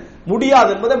இயங்கவே என்ன முடியாது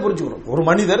என்பதை புரிஞ்சுக்கிறோம். ஒரு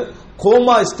மனிதர்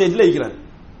கோமா ஸ்டேஜ்ல இருக்கிறார்,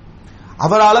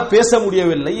 அவரால் பேச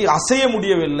முடியவில்லை, அசைய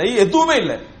முடியவில்லை, எதுவுமே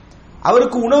இல்லை,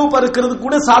 அவருக்கு உணவு பருக்கிறது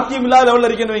கூட சாத்தியம் இல்லாத லெவலில்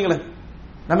இருக்கேன்னு வைங்களேன்,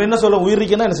 நம்ம என்ன சொல்றோம், உயிர்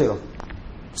இருக்குன்னா என்ன செய்யறோம்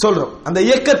சொல்றோம். அந்த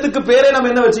இயக்கத்துக்கு பேரே நம்ம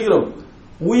என்ன வச்சுக்கிறோம்,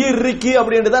 உயிர் இருக்கு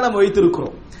அப்படின்ட்டு தான் நம்ம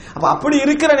வைத்திருக்கிறோம். அப்ப அப்படி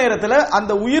இருக்கிற நேரத்தில்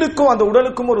அந்த உயிருக்கும் அந்த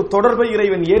உடலுக்கும் ஒரு தொடர்பை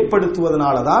இறைவன்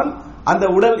ஏற்படுத்துவதனாலதான் அந்த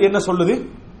உடல் என்ன சொல்லுது,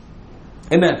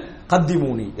 என்ன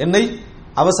கத்திமூனி, என்னை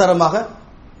அவசரமாக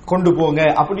கொண்டு போங்க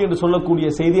அப்படி என்று சொல்லக்கூடிய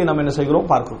செய்தியை நம்ம என்ன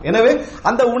செய்கிறோம் பார்க்கிறோம். எனவே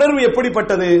அந்த உணர்வு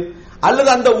எப்படிப்பட்டது, அல்லது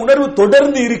அந்த உணர்வு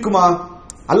தொடர்ந்து இருக்குமா,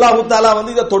 அல்லாஹ் தஆலா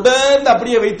இதை தொடர்ந்து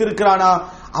அப்படியே வைத்திருக்கிறானா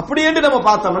அப்படி என்று நம்ம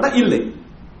பார்த்தோம்னா இல்லை.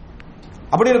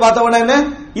 அப்படின்னு பார்த்தோம்னா என்ன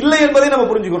இல்லை என்பதை நம்ம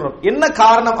புரிஞ்சுக்கிறோம். என்ன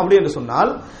காரணம் அப்படி என்று சொன்னால்,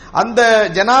 அந்த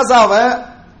ஜனாசாவை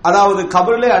அதாவது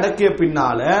கபரிலே அடக்கிய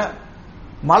பின்னால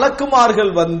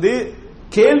மலக்குமார்கள்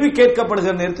கேள்வி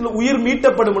கேட்கப்படுகிற நேரத்தில் உயிர்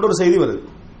மீட்டப்படும் என்ற ஒரு செய்தி வருது.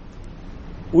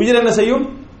 உயிர் என்ன செய்யும்,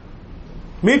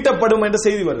 மீட்டப்படும் என்ற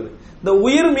செய்தி வருது. இந்த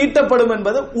உயிர் மீட்டப்படும்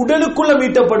என்பது உடலுக்குள்ள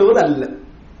மீட்டப்படுவது அல்ல.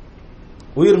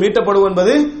 உயிர் மீட்டப்படுவது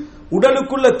என்பது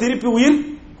உடலுக்குள்ள திருப்பி உயிர்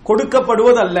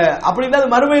கொடுக்கப்படுவது அல்ல. அப்படின்னா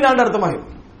அது மறுமை நாண்டு அர்த்தமாகும்.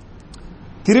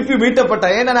 திருப்பி மீட்டப்பட்ட,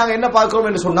 ஏன்னா நாங்க என்ன பார்க்கிறோம்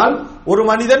என்று சொன்னால், ஒரு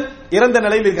மனிதன் இறந்த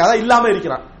நிலையில் இருக்க, அதாவது இல்லாம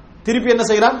இருக்கிறான், திருப்பி என்ன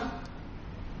செய்யறான்,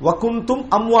 வகுந்தும்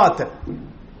அம்வாத்த,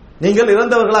 நீங்கள்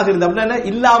இறந்தவர்களாக இருந்த அப்படின்னா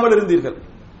இல்லாமல் இருந்தீர்கள்,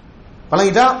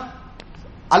 வழங்கிட்டா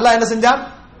அல்லாஹ் என்ன செஞ்சான்,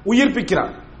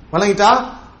 உயிர்ப்பிக்கிறான், வழங்கிட்டா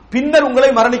பின்னர் உங்களை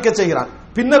மரணிக்க செய்கிறான்,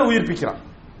 பின்னர் உயிர்ப்பிக்கிறான்.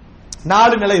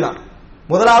 4 நிலைதான்.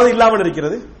 முதலாவது இல்லாமல்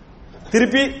இருக்கிறது,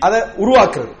 திருப்பி அதை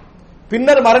உருவாக்குறது,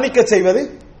 பின்னர் மரணிக்க செய்வது,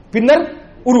 பின்னர்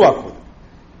உருவாக்குவது.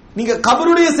 நீங்க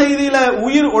கபருடைய செய்தியில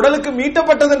உயிர் உடலுக்கு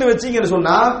மீட்டப்பட்டது என்று வச்சீங்கன்னு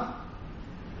சொன்னா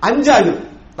 5 ஆகிரும்,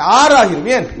 6 ஆகிரும்.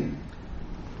 ஏன்,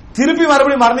 திருப்பி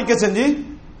மறுபடியும் மரணிக்க செஞ்சு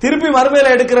திருப்பி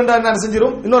மறுமையில எடுக்கிறன்ற என்ன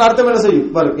செஞ்சிடும், இன்னொரு அர்த்தம் என்ன செய்யும்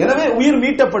வரும். எனவே உயிர்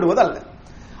மீட்டப்படுவது அல்ல.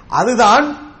 அதுதான்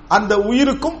அந்த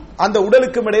உயிருக்கும் அந்த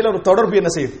உடலுக்கும் இடையில் ஒரு தொடர்பு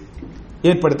என்ன செய்யும்,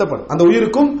 ஏற்படுத்தப்படும். அந்த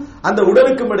உயிருக்கும் அந்த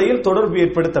உடலுக்கும் இடையில் தொடர்பு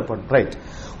ஏற்படுத்தப்படும். ரைட்.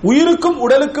 உயிருக்கும்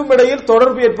உடலுக்கும் இடையில்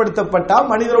தொடர்பு ஏற்படுத்தப்பட்டால்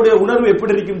மனிதனுடைய உணர்வு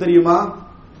எப்படி இருக்கும் தெரியுமா,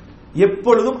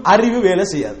 எப்பொழுதும் அறிவு வேலை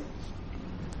செய்யாது.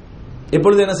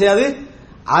 எப்பொழுது என்ன செய்யாது,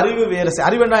 அறிவு வேலை செய்ய.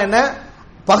 அறிவுனா என்ன,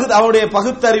 அவருடைய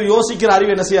பகுத்தறிவு யோசிக்கிற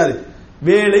அறிவு என்ன செய்யாது,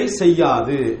 வேலை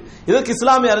செய்யாது. இதற்கு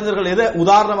இஸ்லாமிய அறிஞர்கள் எதை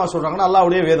உதாரணமா சொல்றாங்கன்னா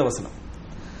அல்லாஹ்வுடைய வேத வசனம்.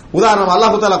 உதாரணம்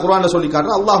அல்லாஹ் தஆலா குர்ஆன்ல சொல்லி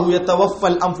காட்டுறான், அல்லாஹு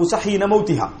யத்தவஃபல் அன்ஃபுஸ ஹீன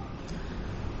மௌத்திஹா.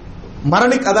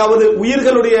 அதாவது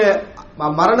உயிர்களுடைய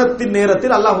மரணத்தின்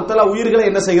நேரத்தில் அல்லாஹ் தஆலா உயிர்களை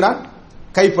என்ன செய்கிறான்,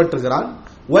 கைப்பற்றுகிறான்.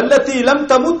 வல்லதி லம்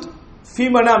தமுத் ஃபீ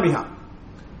மனாமிஹா.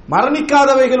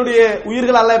 மரணிக்காதவைகளுடைய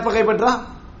உயிர்கள் அல்லாஹ் எப்ப கைப்பற்றா,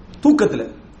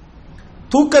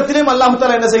 தூக்கத்திலே அல்லாஹ்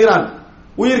தஆலா என்ன செய்கிறான்,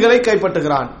 உயிர்களை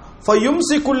கைப்பற்றுகிறான்.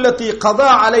 ஃபயும்சிகுல்லதி கதா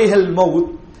அலைஹல் மௌத்.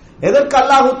 எதற்கு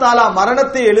அல்லாஹ் தஆலா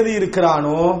மரணத்தை எழுதி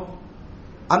இருக்கிறானோ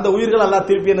அந்த உயிர்கள் அல்லாஹ்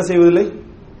திருப்பி என்ன செய்வதில்லை,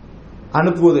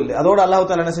 அனுப்புவதில்லை. அதோடு அல்லாஹ்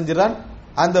தஆலா என்ன செஞ்சிறான்,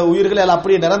 அந்த உயிர்களை அல்லாஹ்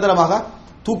அப்படியே நிரந்தரமாக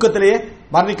தூக்கத்திலேயே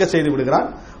மரணிக்க செய்து விடுகிறான்.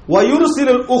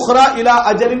 வயுர்சிலுல் உக்ரா இலா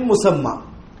அஜலின் முஸம்மா.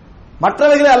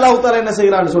 மற்றவைகளை அல்லாஹ் தஆலா என்ன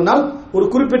செய்கிறான் சொன்னால் ஒரு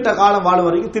குறிப்பிட்ட காலம் வாழும்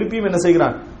வரைக்கும் திருப்பியும் என்ன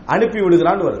செய்கிறான், அனுப்பி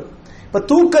விடுகிறான் வருது. இப்ப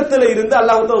தூக்கத்தில் இருந்து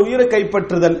அல்லாஹ் தஆலா உயிரை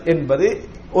கைப்பற்றுதல் என்பது,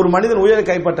 ஒரு மனிதன் உயிரை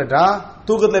கைப்பற்றா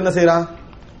தூக்கத்தில் என்ன செய்யறான்,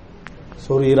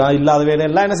 சொரியரா இல்லாத வேலை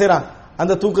எல்லாம் என்ன செய்யறான்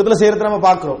அந்த தூக்கத்தில் செய்யறத நம்ம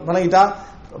பார்க்கிறோம். வணங்கிட்டா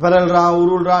பிறல்றான்,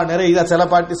 உருள்றான், நிறைய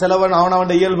செலவன்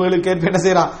அவனவன் இயல்புகளுக்கு ஏற்ப என்ன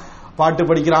செய்யறான், பாட்டு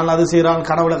படிக்கிறான், அது செய்யறான்,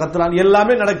 கனவுல கத்துறான்,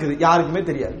 எல்லாமே நடக்குது, யாருக்குமே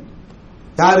தெரியாது.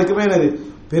 யாருக்குமே என்னது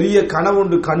பெரிய கனவு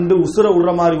ஒன்று கண்டு உசுர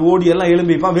உடுற மாதிரி ஓடி எல்லாம்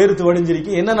எழும்பிப்பான், வேர்த்து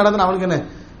வடிஞ்சிருக்கு, என்ன நடந்தது அவனுக்கு என்ன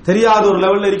தெரியாத ஒரு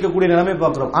லெவல்ல இருக்கக்கூடிய நிலைமை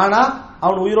பார்க்கிறோம். ஆனா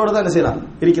அவன் உயிரோட தான் என்ன செய்யறான்,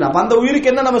 இருக்கிறான். அந்த உயிருக்கு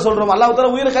என்ன நம்ம சொல்றோம், அல்லாஹ்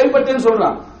தஆலா உயிரை கைப்பற்றேன்னு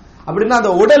சொல்றான். அப்படின்னா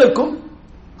அந்த உடலுக்கும்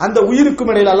அந்த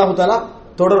உயிருக்கும் இடையில அல்லாஹ் தஆலா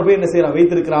தொடர்பை என்ன செய்யறான்,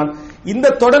 வைத்திருக்கிறான்.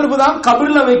 இந்த தொடர்பு தான்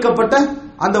கபர்ல வைக்கப்பட்ட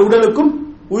அந்த உடலுக்கும்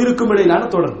உயிருக்கும் இடையிலான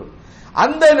தொடர்பு.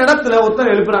 அந்த இடத்துல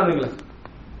ஒருத்தர் எழுப்புறான்னு,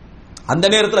 அந்த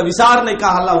நேரத்தில்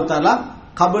விசாரணைக்காக அல்லாஹ் தஆலா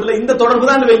கபர்ல இந்த தொடர்பு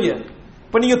தான் வைங்க.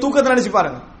 இப்ப நீங்க தூக்கத்தை நினைச்சு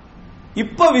பாருங்க,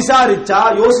 இப்ப விசாரிச்சா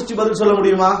யோசிச்சு பதில் சொல்ல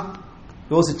முடியுமா,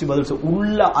 யோசிச்சு பதில் சொல்ல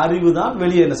உள்ள அறிவு தான்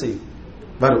வெளியே என்ன செய்யும்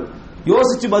வரும்.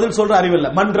 யோசிச்சு பதில் சொல்ற அறிவல்ல.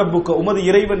 மன் ரப்புக்க, உமது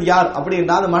இறைவன் யார்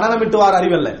அப்படின்னா அது மனநமிட்டுவார்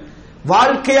அறிவல்ல,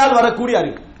 வாழ்க்கையால் வரக்கூடிய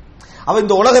அறிவு. அவன்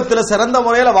இந்த உலகத்துல சிறந்த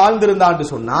முறையில வாழ்ந்திருந்தான்னு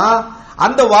சொன்னா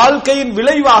அந்த வாழ்க்கையின்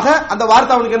விளைவாக அந்த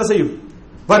வார்த்தை அவனுக்கு என்ன செய்யும்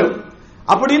வரும்.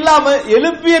 அப்படி இல்லாம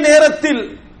எழுப்பிய நேரத்தில்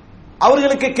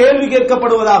அவர்களுக்கு கேள்வி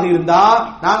கேட்கப்படுவதாக இருந்தா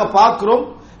நாங்க பார்க்கிறோம்,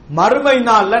 மறுமை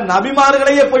நாள்ல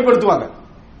நபிமார்களையே பொய்ப்படுத்துவாங்க.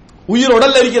 உயிர்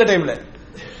உடல்ல இருக்கிற டைம்ல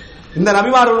இந்த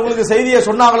நபிமார்கள் உங்களுக்கு செய்தியை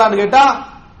சொன்னாங்களான்னு கேட்டா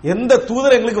எந்த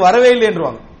தூதர் எங்களுக்கு வரவே இல்லை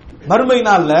என்றுவாங்க. மறுமை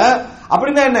நாள்ல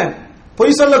அப்படின்னா என்ன,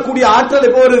 பொய் சொல்லக்கூடிய ஆற்றல்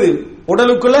எப்போ வருது,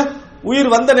 உடலுக்குள்ள உயிர்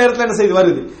வந்த நேரத்தில் என்ன செய்து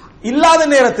வருது, இல்லாத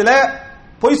நேரத்தில்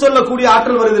பொய் சொல்லக்கூடிய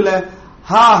ஆற்றல் வருது இல்ல.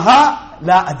 ஹா ஹா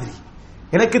லா அத்ரி,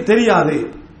 எனக்கு தெரியாது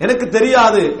எனக்கு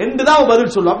தெரியாது என்றுதான்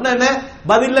பதில் சொல்லும். அப்படின்னா என்ன,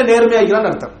 பதில நேர்மையாகிறான்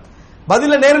அர்த்தம்.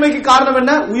 பதில நேர்மைக்கு காரணம்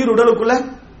என்ன, உயிர் உடலுக்குள்ள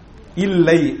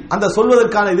இல்லை, அந்த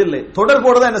சொல்வதற்கான இது இல்லை,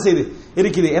 தொடர்போடு தான் என்ன செய்து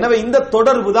இருக்குது. எனவே இந்த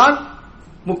தொடர்பு தான்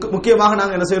முக்கியமாக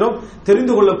நாங்கள் என்ன செய்யறோம்,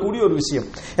 தெரிந்து கொள்ளக்கூடிய ஒரு விஷயம்.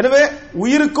 எனவே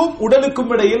உயிருக்கும்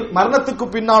உடலுக்கும் இடையில் மரணத்துக்கு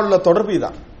பின்னால் உள்ள தொடர்பு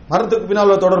தான். மரணத்துக்கு பின்னால்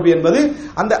உள்ள தொடர்பு என்பது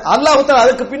அந்த அல்லாஹ் தஆலா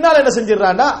அதுக்கு பின்னால் என்ன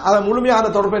செஞ்சிடறான்டா, அதை முழுமையாக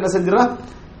அந்த தொடர்பை என்ன செஞ்சிடறான்,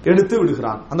 எடுத்து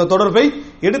விடுகிறான். அந்த தொடர்பை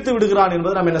எடுத்து விடுகிறான்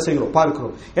என்பதை நாம் என்ன செய்கிறோம்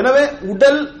பார்க்கிறோம். எனவே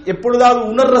உடல் எப்பொழுதாவது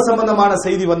உணர்ற சம்பந்தமான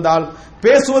செய்தி வந்தால்,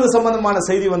 பேசுவது சம்பந்தமான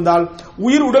செய்தி வந்தால்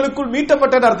உயிர் உடலுக்குள்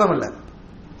மீட்டப்பட்ட அர்த்தம் அல்ல.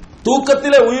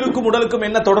 தூக்கத்திலே உயிருக்கும் உடலுக்கும்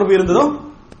என்ன தொடர்பு இருந்ததோ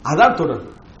அதான் தொடர்பு.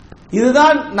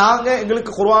 இதுதான் நாங்க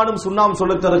எங்களுக்கு குர்ஆனும் சுன்னாவும்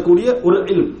சொல்லித் தரக்கூடிய ஒரு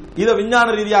இல்ம். இதை விஞ்ஞான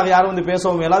ரீதியாக யாரும் வந்து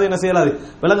பேசவும் இயலாது, என்ன செய்யலாது,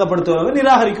 விளங்கப்படுத்தவும்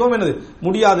நிராகரிக்கவும் என்னது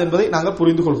முடியாது என்பதை நாங்கள்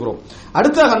புரிந்து கொள்கிறோம்.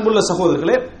 அடுத்த அன்புள்ள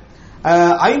சகோதரர்களே,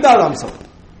 ஐந்தாவது அம்சம்,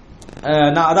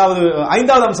 அதாவது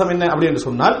ஐந்தாவது அம்சம் என்ன அப்படி என்று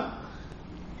சொன்னால்,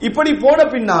 இப்படி போன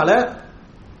பின்னால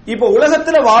இப்ப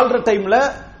உலகத்துல வாழ்ற டைம்ல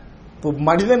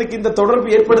மனிதனுக்கு இந்த தொடர்பு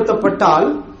ஏற்படுத்தப்பட்டால்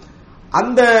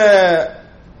அந்த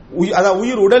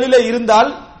உயிர் உடலில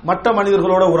இருந்தால் மற்ற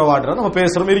மனிதர்களோட உறவாடுறோம், நம்ம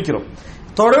பேசுறோம் இருக்கிறோம்.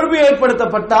 தொடர்பு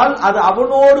ஏற்படுத்தப்பட்டால் அது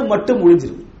அவனோடு மட்டும்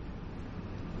ஒழிஞ்சிடும்.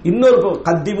 இன்னொரு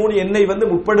கத்திமூனி என்னை வந்து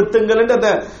முற்படுத்துங்கள் என்று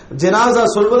அந்த ஜனாசா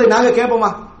சொல்வதை நாங்க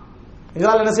கேட்போமா,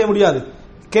 எங்களால் என்ன செய்ய முடியாது,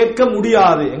 கேட்க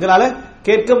முடியாது, எங்களால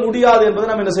கேட்க முடியாது என்பதை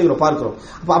நாம் என்ன செய்கிறோம் பார்க்கிறோம்.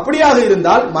 அப்ப அப்படியாக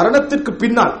இருந்தால் மரணத்திற்கு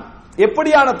பின்னால்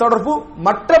எப்படியான தொடர்பு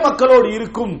மற்ற மக்களோடு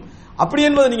இருக்கும் அப்படி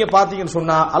என்பதை நீங்க பாத்தீங்கன்னு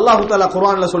சொன்னா அல்லாஹ் தஆலா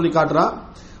குர்ஆன்ல சொல்லி காட்டுறான்.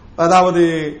 அதாவது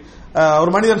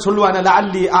ஒரு மனிதன் சொல்லுவான்,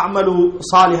 லஅல்லி அஅமலு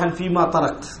சாலிஹன் ஃபீமா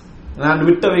தரக்த், நான்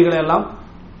விட்டவைகளை எல்லாம்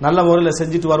நல்ல முறையில்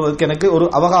செஞ்சுட்டு வருவதற்கு எனக்கு ஒரு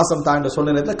அவகாசம் தான் என்று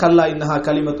சொன்ன நேரத்தில் கல்லா இன்னஹா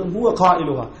கலிமத்துன் ஹுவ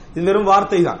காயிலுஹா, இது வெறும்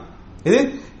வார்த்தை தான், இது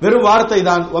வெறும் வார்த்தை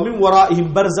தான். வமின்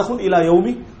வராஇஹிம் பர்ஸஹுன் இலா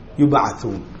யௌமி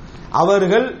யுபஅஸூன்,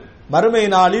 அவர்கள் மறுமை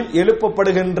நாளில்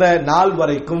எழுப்பப்படுகின்ற நாள்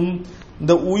வரைக்கும்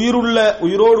இந்த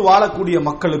உயிரோடு வாழக்கூடிய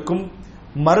மக்களுக்கும்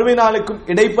மறுமை நாளுக்கும்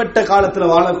இடைப்பட்ட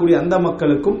காலத்தில் வாழக்கூடிய அந்த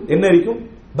மக்களுக்கும் என்ன இருக்கும்,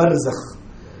 பர்ஸஹ்.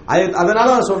 அதனால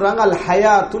சொல்றாங்க அல்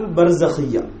ஹயாத்துல்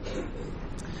பர்ஸஹியா,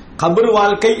 கபர்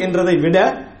வாழ்க்கை என்றதை விட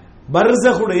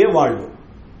பர்ஸஹுடைய வாழ்வு.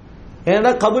 ஏன்னா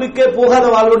கபருக்கே போகாத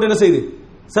வாழ்வு என்ன செய்யுது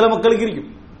சில மக்களுக்கு இருக்கும்.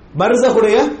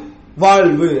 பர்சகுடைய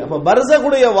வாழ்வு. அப்ப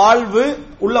பர்சகுடைய வாழ்வு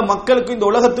உள்ள மக்களுக்கும் இந்த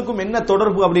உலகத்துக்கும் என்ன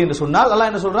தொடர்பு அப்படி என்று சொன்னால்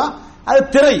அல்லாஹ் என்ன சொல்றான், அது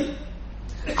திரை.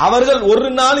 அவர்கள் ஒரு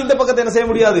நாள் இந்த பக்கத்தை என்ன செய்ய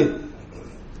முடியாது,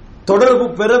 தொடர்பு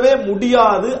பெறவே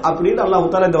முடியாது அப்படின்னு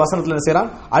அல்லாஹ் தஆலா இந்த வசனத்துல என்ன செய்றான்,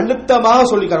 அழுத்தமாக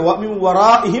சொல்லிக்கிறார். வ மின்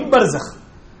வராஇஹிம் பர்ஸக்,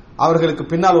 அவர்களுக்கு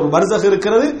பின்னால் ஒரு பர்ஸக்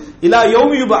இருக்கிறது. இலா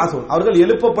யௌமி யுபஅஸூன், அவர்கள்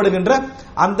எழுப்பப்படுகின்ற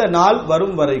அந்த நாள்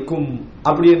வரும் வரைக்கும்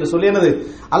அப்படி என்று சொல்லி என்னது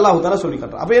அல்லாஹ் தஆலா சொல்லி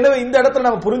காட்டுறார். அப்ப எனவே இந்த இடத்துல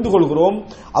நம்ம புரிந்து கொள்கிறோம்,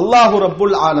 அல்லாஹ்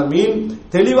ரப்புல் ஆலமீன்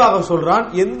தெளிவாக சொல்றான்,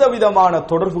 எந்த விதமான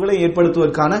தொடர்புகளை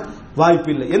ஏற்படுத்துவதற்கான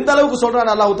வாய்ப்பில்லை. எந்த அளவுக்கு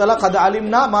சொல்றான் அல்லாஹ் தஆலா, கத்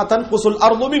அலிம்னா மா தன்குசுல்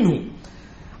அர்து மின்ஹும்,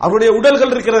 அவருடைய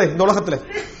உடல்கள் இருக்கிறது இந்த உலகத்துல,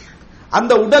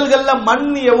 அந்த உடல்கள்ல மண்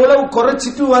எவ்வளவு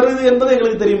குறைச்சிட்டு வருது என்பது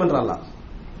எங்களுக்கு தெரியும் என்றால்,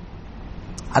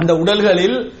 அந்த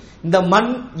உடல்களில் இந்த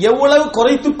மண் எவ்வளவு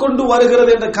குறைத்துக் கொண்டு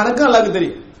வருகிறது என்ற கணக்கு அல்லாஹ்வுக்கு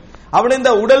தெரியும். அவன்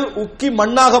இந்த உடல் உக்கி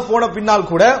மண்ணாக போன பின்னால்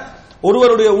கூட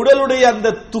ஒருவருடைய உடலுடைய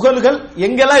அந்த துகள்கள்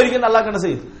எங்கெல்லாம் இருக்குன்னு அல்லாஹ் என்ன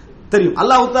செய்யும் தெரியும்.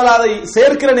 அல்லாஹ் தஆலா அதை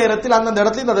சேர்க்கிற நேரத்தில் அந்த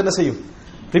இடத்தில் அது என்ன செய்யும்,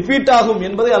 ரிப்பீட் ஆகும்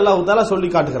என்பதை அல்லாஹ் தஆலா சொல்லி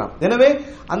காட்டுகிறான். எனவே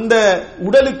அந்த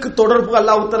உடலுக்கு தொடர்பு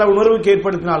அல்லாஹ் தஆலா உணர்வுக்கு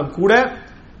ஏற்படுத்தினாலும் கூட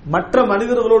மற்ற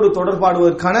மனிதர்களோடு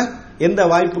தொடர்பாடுவதற்கான எந்த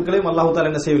வாய்ப்புகளையும் அல்லாஹ்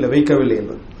தஆலா என்ன செய்யவில்லை, வைக்கவில்லை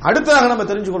என்பது. அடுத்ததாக நம்ம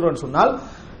தெரிஞ்சு கொள்றோம் சொன்னால்,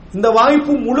 இந்த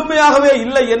வாய்ப்பு முழுமையாகவே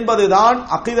இல்லை என்பதுதான்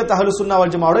அகீதத் அஹ்லுஸ் சுன்னah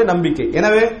வல் ஜமாஅவுடைய நம்பிக்கை.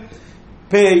 எனவே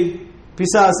பேய்,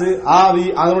 பிசாசு, ஆவி,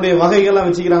 அதனுடைய வகைகள்லாம்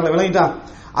வச்சுக்கிறாங்களே, விளங்கிட்டா,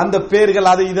 அந்த பேர்கள்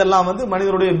அது இதெல்லாம்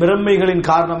மனிதனுடைய பிரமைகளின்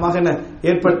காரணமாக என்ன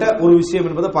ஏற்பட்ட ஒரு விஷயம்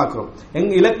என்பதை பார்க்கிறோம்.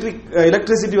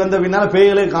 எலக்ட்ரிசிட்டி வந்த பின்னால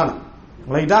பேய்களே காணும்,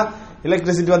 விளங்கிட்டா,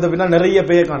 எலக்ட்ரிசிட்டி வந்த பின்னால் நிறைய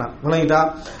பேய காணும், விளங்கிட்டா.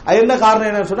 என்ன காரணம்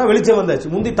என்ன சொன்னா, வெளிச்சம்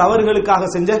வந்தாச்சு. முந்தி தவறுகளுக்காக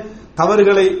செஞ்ச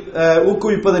தவறுகளை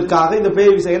ஊக்குவிப்பதற்காக இந்த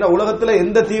பேய் விஷயம். ஏன்னா உலகத்துல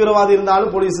எந்த தீவிரவாதி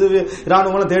இருந்தாலும் போலீஸ்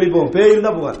இராணுவம் தேடி போவோம், பேய்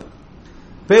இருந்தா போவார்.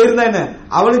 பேய் இருந்தா என்ன,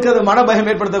 அவனுக்கு அது மனபயம்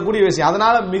ஏற்படுத்தக்கூடிய விஷயம்.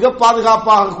 அதனால மிக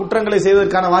பாதுகாப்பாக குற்றங்களை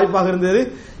செய்வதற்கான வாய்ப்பாக இருந்தது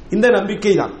இந்த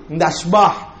நம்பிக்கை தான், இந்த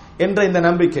அஷ்பாஹ் என்ற இந்த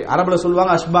நம்பிக்கை. அரபுல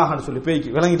சொல்லுவாங்க அஷ்பாஹ்னு சொல்லி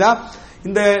பேய்க்கு, விளங்கிட்டா.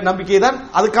 இந்த நம்பிக்கை தான்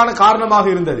அதுக்கான காரணமாக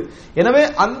இருந்தது. எனவே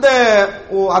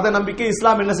அந்த நம்பிக்கை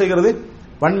இஸ்லாம் என்ன செய்கிறது,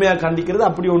 வன்மையாக கண்டிக்கிறது.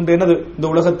 அப்படி ஒன்று என்னது இந்த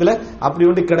உலகத்துல அப்படி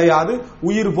ஒன்று கிடையாது.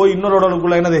 உயிர் போய் இன்னொரு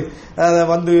உடலுக்குள்ள என்னது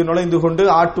நுழைந்து கொண்டு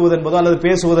ஆட்டுவது என்பதோ அல்லது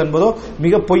பேசுவது என்பதோ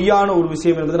மிக பொய்யான ஒரு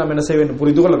விஷயம் என்பதை நம்ம என்ன செய்ய வேண்டும்,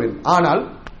 புரிந்து கொள்ள வேண்டும். ஆனால்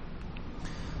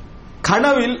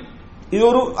கனவில் இது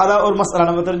ஒரு மசாலா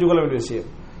நம்ம தெரிஞ்சு கொள்ள வேண்டிய விஷயம்.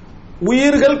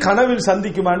 உயிர்கள் கனவில்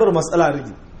சந்திக்குமா என்ற ஒரு மசாலா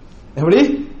இருக்கு. எப்படி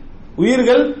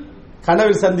உயிர்கள்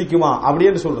கனவில் சந்திக்குமா அப்படி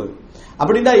என்று சொல்றது,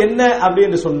 அப்படின்னா என்ன அப்படி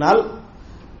என்று சொன்னால்,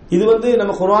 இது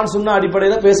நம்ம குர்ஆன் சுன்னா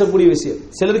அடிப்படையில பேசக்கூடிய விஷயம்.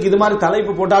 சிலருக்கு இது மாதிரி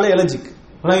தலைப்பு போட்டாலே எலர்ஜிக்,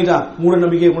 மூட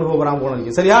நம்பிக்கையை கொண்டு போக போறாங்க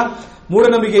போல, சரியா, மூட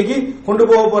நம்பிக்கைக்கு கொண்டு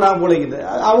போக போறாங்க போல.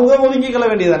 அவங்க ஒதுங்கிக்கொள்ள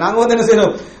வேண்டியதா. நாங்க என்ன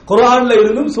செய்யறோம், குர்ஆன்ல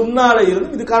இருந்தும் சுன்னால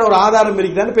இருந்தும் இதுக்கான ஒரு ஆதாரம்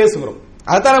இருக்கிறான்னு பேசுகிறோம்.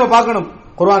 அதைத்தான் நம்ம பார்க்கணும்.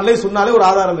 குர்ஆன்ல சுன்னாலே ஒரு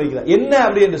ஆதாரம் இருக்கிறது. என்ன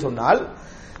அப்படி என்று சொன்னால்,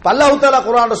 அல்லாஹ் தஆலா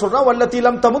குர்ஆன்ல சொல்றான், வல்லதி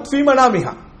லம் தமுத் ஃபீ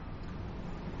மனாமிஹா,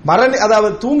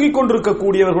 அதாவது தூங்கிக்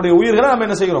கொண்டிருக்கக்கூடியவர்களுடைய உயிர்களை நம்ம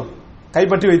என்ன செய்கிறோம்,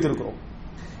 கைப்பற்றி வைத்திருக்கிறோம்.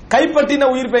 கைப்பற்றின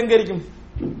உயிர் எங்க இருக்கும்,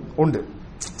 உண்டு,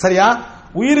 சரியா.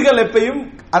 உயிர்கள் எப்பயும்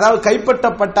அதாவது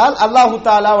கைப்பற்றப்பட்டால் அல்லாஹு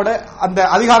தஆலாவோட அந்த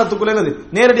அதிகாரத்துக்குள்ள என்னது,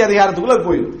 நேரடி அதிகாரத்துக்குள்ள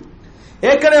போயிடும்.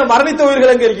 ஏற்கனவே மரணித்த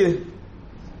உயிர்கள் எங்க இருக்குது,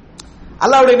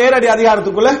 அல்லாஹ்வுடைய நேரடி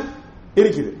அதிகாரத்துக்குள்ள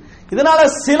இருக்குது. இதனால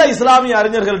சில இஸ்லாமிய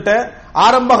அறிஞர்கள்ட்ட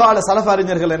ஆரம்பகால சலஃப்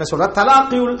அறிஞர்கள் என்ன சொல்ற,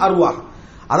 தலாக்கியுல் அர்வாஹ்,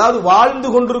 அதாவது வாழ்ந்து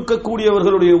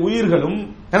கொண்டிருக்கக்கூடியவர்களுடைய உயிர்களும்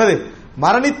என்னது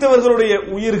மரணித்தவர்களுடைய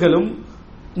உயிர்களும்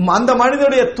அந்த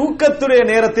மனிதனுடைய தூக்கத்துடைய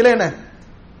நேரத்தில் என்ன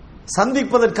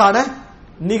சந்திப்பதற்கான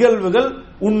நிகழ்வுகள்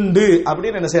உண்டு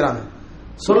அப்படின்னு என்ன செய்யறாங்க,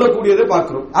 சொல்லக்கூடியதை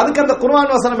பார்க்கிறோம். அதுக்கு அந்த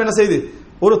குர்ஆன் வசனம் என்ன செய்யுது,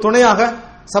 ஒரு துணையாக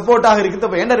சப்போர்ட்டாக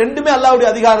இருக்குது. என்ன ரெண்டுமே அல்லாஹ்வுடைய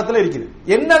அதிகாரத்தில் இருக்குது.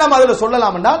 என்ன நம்ம அதுல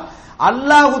சொல்லலாம் என்றால்,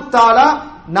 அல்லாஹ் தஆலா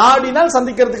நாடினால்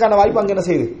சந்திக்கிறதுக்கான வாய்ப்பு அங்க என்ன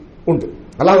செய்யுது, உண்டு.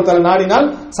 அல்லாஹ் தஆலா நாடினால்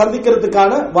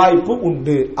சந்திக்கிறதுக்கான வாய்ப்பு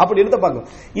உண்டு அப்படின்னு பார்க்கணும்.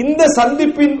 இந்த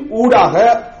சந்திப்பின் ஊடாக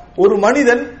ஒரு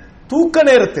மனிதன் தூக்க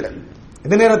நேரத்தில்,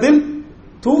 இந்த நேரத்தில்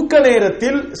தூக்க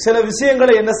நேரத்தில் சில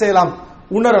விஷயங்களை என்ன செய்யலாம்,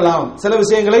 உணரலாம். சில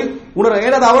விஷயங்களை உணரலாம்.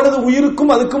 ஏன்னா அவனது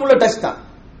உயிருக்கும் அதுக்கும் உள்ள டச் தான்,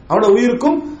 அவனோட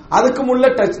உயிருக்கும் அதுக்கும் உள்ள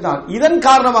டச் தான். இதன்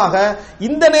காரணமாக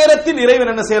இந்த நேரத்தில்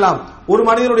இறைவன் என்ன செய்யலாம், ஒரு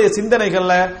மனிதனுடைய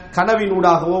சிந்தனைகள்ல கனவின்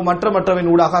ஊடாகவோ மற்றவின்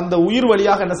ஊடாக அந்த உயிர்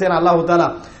வழியாக என்ன செய்யலாம், அல்லாஹ் தஆலா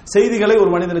செய்திகளை ஒரு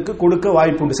மனிதனுக்கு கொடுக்க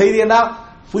வாய்ப்புண்டு. செய்தி என்ன,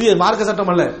 புதிய மார்க்க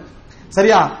சட்டம் அல்ல,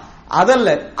 சரியா, அதல்ல,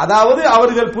 அதாவது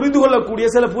அவர்கள் புரிந்து கொள்ளக்கூடிய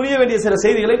சில புரிய வேண்டிய சில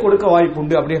செய்திகளை கொடுக்க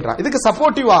வாய்ப்புண்டு அப்படின்றார். இதுக்கு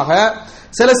சப்போர்ட்டிவாக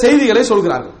சில செய்திகளை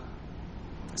சொல்கிறார்கள்.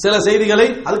 சில செய்திகளை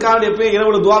அதுக்காக எப்பயும்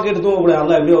இரவுல துவா கேட்டு தூங்கக்கூடாது.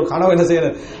 அல்லாஹ் எப்படி ஒரு கனவு என்ன செய்யற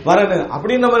வரணும்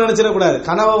அப்படின்னு நம்ம நினைச்சிடக்கூடாது.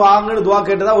 கனவை வாங்கன்னு துவா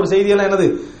கேட்டுதான் ஒரு செய்தியெல்லாம் என்னது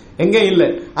எங்கே இல்லை.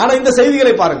 ஆனா இந்த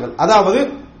செய்திகளை பாருங்கள். அதாவது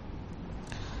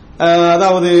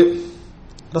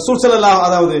ரசூல் ஸல்லல்லாஹு,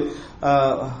 அதாவது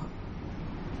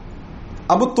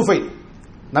அபு துஃபைல்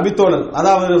நபித்தோழர்,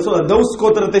 அதாவது தௌஸ்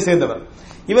கோத்திரத்தை சேர்ந்தவர்.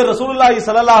 இவர் ரசூலுல்லாஹி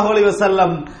ஸல்லல்லாஹு அலைஹி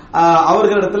வஸல்லம்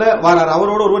அவர்களிடத்துல வரார்.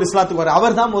 அவரோட ஒருவர் இஸ்லாத்துக்கு வரார்.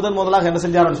 அவர் தான் முதலாக என்ன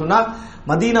செஞ்சாருன்னு சொன்னா,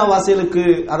 மதீனா வாசிகளுக்கு,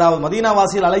 அதாவது மதீனா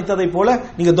வாசிகள் அழைத்ததை போல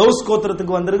நீங்க தௌஸ்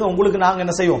கோத்திரத்துக்கு வந்துருங்க, உங்களுக்கு நாங்க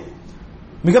என்ன செய்வோம்,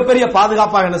 மிகப்பெரிய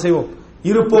பாதுகாப்பாக என்ன செய்வோம்,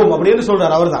 இருப்போம் அப்படின்னு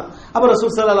சொல்றாரு அவர் தான். அப்ப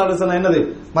ரசூல் ஸல்லல்லாஹு அலைஹி வஸல்லம் என்னது,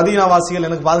 மதீனா வாசிகள்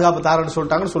எனக்கு பாதுகாப்பு தாரன்னு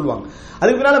சொல்லிட்டாங்கன்னு சொல்லுவாங்க.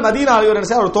 அதுக்கு பின்னால மதீனா அலிவர் என்ன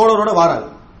செய்ய, அவர் தோழரோட வராரு.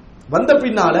 வந்த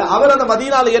பின்னால அவர் அந்த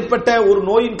மதீனால ஏற்பட்ட ஒரு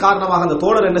நோயின் காரணமாக அந்த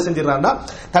தோழர் என்ன செஞ்சிடறாருன்னா,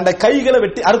 தன்னுடைய கைகளை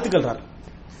வெட்டி அறுத்துக்கிறார்.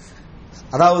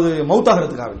 அதாவது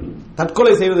மௌத்தாகிறதுக்காக,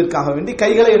 தற்கொலை செய்வதற்காக வேண்டி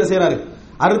கைகளை என்ன செய்யறாரு,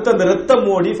 அறுத்த அந்த ரத்தம்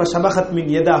ஓடி ஃபஷபஹத் மின்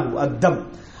யதாஹு அத்தம்,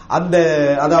 அந்த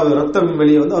அதாவது ரத்தம்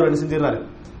வெளியே வந்து அவர் என்ன செஞ்சிடறாரு,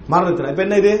 மரணத்தில். இப்ப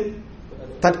என்ன இது,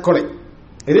 தற்கொலை.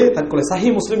 இது தற்கொலை.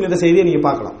 சஹீஹ் முஸ்லிம் இந்த செய்தியை நீங்க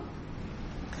பார்க்கலாம்.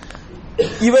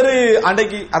 இவரு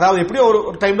அன்றைக்கு அதாவது எப்படியோ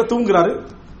ஒரு டைம்ல தூங்குறாரு.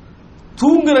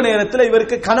 தூங்குற நேரத்தில்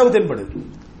இவருக்கு கனவு தென்படுது.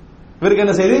 இவருக்கு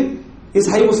என்ன செய்தி, இது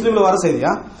சஹீஹ் முஸ்லிம்ல வர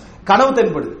செய்தியா, கனவு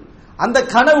தென்படுது. அந்த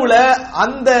கனவுல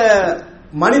அந்த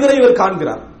மனிதரை இவர்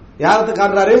காண்கிறார். யாரத்தை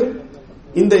காண்றாரு,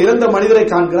 இந்த இறந்த மனிதரை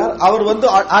காண்கிறார். அவர் வந்து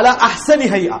அலா அஹ்சனி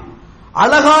ஹையா,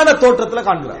 அழகான தோற்றத்தில்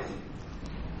காண்கிறார்.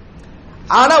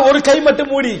 ஆனா ஒரு கை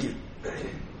மட்டும் மூடி,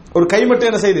 ஒரு கை மட்டும்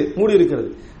என்ன செய்து மூடி இருக்கிறது.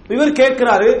 இவர்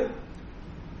கேட்கிறாரு,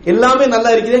 எல்லாமே நல்லா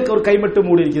இருக்கிறேன், ஒரு கை மட்டும்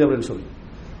மூடி இருக்குது அப்படின்னு சொல்லி.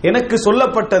 எனக்கு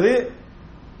சொல்லப்பட்டது,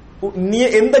 நீ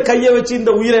எந்த கையை வச்சு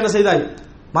இந்த உயிரை என்ன செய்தாய்,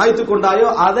 மாய்த்து கொண்டாயோ,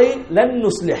 அதை லன்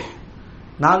நுஸ்லிஹ்,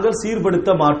 நாங்கள்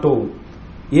சீர்படுத்த மாட்டோம்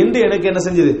என்று எனக்கு என்ன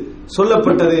செஞ்சது,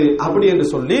 சொல்லப்பட்டது. அப்படி என்று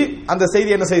சொல்லி அந்த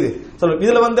செய்தி என்ன செய்து சொல்ல.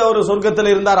 இதுல வந்து அவர்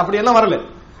சொர்க்கத்தில் இருந்தார் அப்படி எல்லாம் வரல.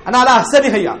 ஆனா அஹ்சனி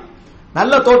ஹையா,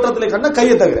 நல்ல தோற்றத்தில் கண்ட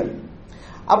கையை தவிர.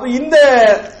 அப்ப இந்த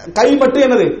கை மட்டும்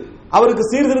என்னது, அவருக்கு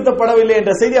சீர்திருத்தப்படவில்லை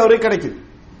என்ற செய்தி அவருக்கு கிடைக்குது.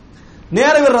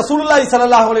 நேரவே ரசூலுல்லாஹி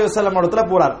ஸல்லல்லாஹு அலைஹி வஸல்லம் இடத்துல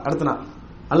போறார். அடுத்த நாள்,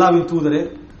 அல்லாஹ்வின் தூதரே,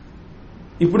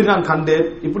 இப்படி நான் கண்டேன்,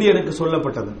 இப்படி எனக்கு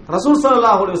சொல்லப்பட்டது. ரசூல்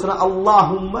ஸல்லல்லாஹு அலைஹி வஸல்லம்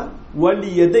அல்லாஹும்ம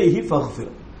வலியதைஹி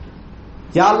ஃபக்ஃபிர்,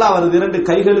 யா அல்லாஹ் அவரது இரண்டு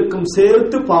கைகளுக்கும்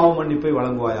சேர்த்து பாவ மன்னிப்பை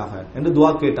வழங்குவாயாக என்று துஆ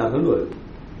கேட்டார்கள் வருது,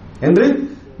 என்று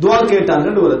துஆ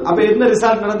கேட்டார்கள் வருது. அப்ப என்ன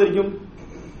ரிசல்ட் நடந்திருக்கும்,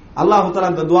 அல்லாஹ் தஆலா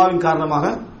அந்த துஆவின் காரணமாக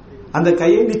அந்த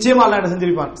கையை நிச்சயமா அல்லாஹ் என்ன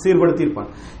செஞ்சிருப்பான், சீர்படுத்தி இருப்பான்.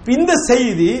 இந்த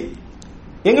செய்தி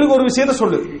எங்களுக்கு ஒரு விஷயத்தை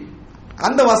சொல்லுது.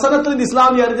 அந்த வசனத்தில் இந்த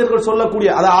இஸ்லாமிய அறிஞர்கள் சொல்லக்கூடிய,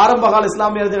 அது ஆரம்ப கால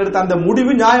இஸ்லாமிய அறிஞர்கள் எடுத்த அந்த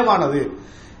முடிவு நியாயமானது.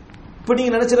 இப்ப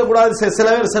நீங்க நினைச்சிடக்கூடாது, சில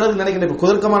பேர் சிலர் நினைக்கிறேன்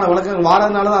குதர்க்கமான வழக்கங்கள்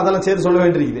வாரதுனாலதான் அதெல்லாம் சேர்த்து சொல்ல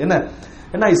வேண்டியிருக்குது.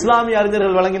 என்ன இஸ்லாமிய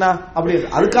அறிஞர்கள் வழங்கினா அப்படி,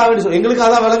 அதுக்காக எங்களுக்கு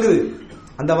அதான் விளங்குது,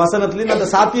 அந்த வசனத்திலிருந்து அந்த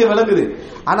சாத்தியம் விளங்குது.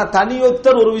 ஆனா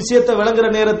தனியொத்தர் ஒரு விஷயத்தை விளங்குற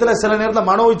நேரத்தில் சில நேரத்தில்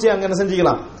மனோ இச்சை அங்க என்ன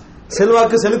செஞ்சுக்கலாம்,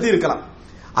 செல்வாக்கு செலுத்தி இருக்கலாம்.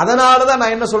 அதனாலதான்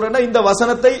நான் என்ன சொல்றேன்னா, இந்த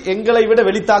வசனத்தை எங்களை விட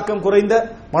வெளித்தாக்கம் குறைந்த,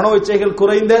 மனோ இச்சைகள்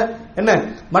குறைந்த, என்ன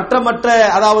மற்ற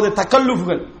அதாவது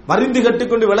தக்கல்லுஃப்கள், மறிந்து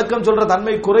கட்டிக்கொண்டு விளக்கம் சொல்ற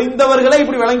தன்மை குறைந்தவர்களே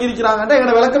இப்படி விளங்கி இருக்கிறாங்க.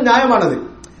 எங்க விளக்கம் நியாயமானது,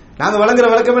 நாங்க விளங்குற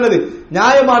விளக்கம் என்னது,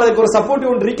 நியாயமானதுக்கு ஒரு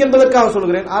சப்போர்ட்டிவ் ஒன்று இருக்கு என்பதற்காக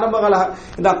சொல்கிறேன். ஆரம்பகால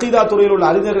இந்த அக்கீதா துறையில் உள்ள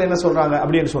அறிஞர்கள் என்ன சொல்றாங்க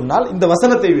அப்படின்னு சொன்னால், இந்த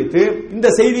வசனத்தை வைத்து, இந்த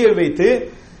செய்தியை வைத்து,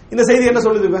 இந்த செய்தி என்ன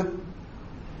சொல்லுது,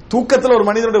 தூக்கத்தில் ஒரு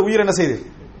மனிதனுடைய உயிர் என்ன செய்யுது,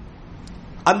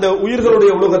 அந்த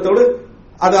உயிர்களுடைய உலகத்தோடு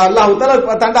அது அல்லாஹ்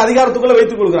தஆலா தன் அதிகாரத்துக்குள்ள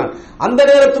வைத்துக் கொள்கிறான். அந்த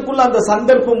நேரத்துக்குள்ள அந்த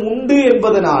சந்தர்ப்பம் உண்டு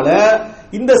என்பதனால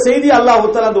இந்த செய்தி அல்லாஹ்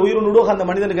தஆலா அந்த உயிரினோடு அந்த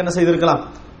மனிதனுக்கு என்ன செய்திருக்கலாம்,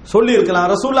 சொல்லி இருக்கலாம்.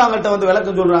 ரசூலுல்லாஹ் அவங்கள்ட்ட வந்து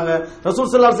விளக்கம் சொல்றாங்க. ரசூல்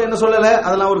ஸல்லல்லாஹு அலைஹி வஸல்லம் என்ன சொல்லல,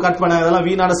 அதெல்லாம் ஒரு கற்பனை, அதெல்லாம்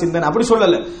வீணான சிந்தனை அப்படி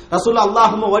சொல்லல. ரசூலுல்லாஹ்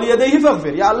அல்லாஹும்ம வலியதைஹி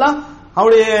ஃபக்ஃபிர், யா அல்லாஹ்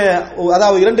அவருடைய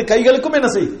அதாவது இரண்டு கைகளுக்கும்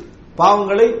என்ன செய்,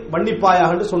 பாவங்களை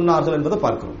மன்னிப்பாயாக என்று சொன்னார்கள் என்பதை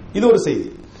பார்க்கிறோம். இது ஒரு செய்தி.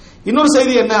 இன்னொரு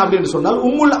செய்தி என்ன அப்படின்னு சொன்னால்,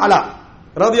 உம்முல் அலா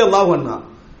ரலியல்லாஹு அன்ஹா,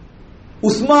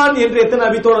 உஸ்மான் என்று எத்தனை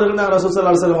நபி தோழர்கள் இருந்தாங்க ரசூல்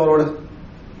ஸல்லல்லாஹு அலைஹி வஸல்லம் அவரோட?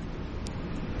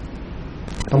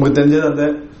 நமக்கு தெரிஞ்சது அந்த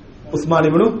உஸ்மான்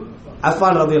இப்னு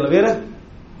அஃபான் ரலியல்லாஹு, வேற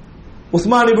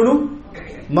உஸ்மான் இப்னு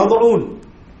மதுஊன்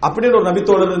அப்படின்னு ஒரு நபி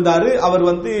தோழர் இருந்தாரு. அவர்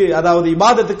வந்து அதாவது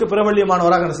இபாதத்துக்கு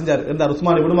பிரபல்யமானவராக என்ன செஞ்சார் இருந்தார்,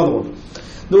 உஸ்மான் இப்னு மதுஊன்.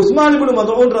 இந்த உஸ்மான் இப்னு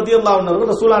மதுஊன் ரலியல்லாஹு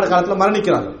அன்ஹு ரசூலுல்லாஹ் காலத்துல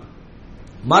மரணிக்கிறாங்க.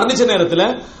 மரணிச்ச நேரத்தில்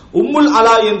உம்முல்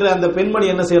அலா என்ற அந்த பெண்மணி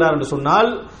என்ன செய்யறார் என்று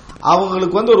சொன்னால்,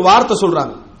 அவங்களுக்கு வந்து ஒரு வார்த்தை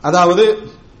சொல்றாங்க. அதாவது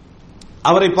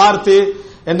அவரை பார்த்து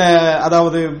என்ன,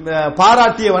 அதாவது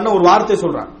பாராட்டிய வண்ண ஒரு வார்த்தை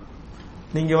சொல்றாங்க,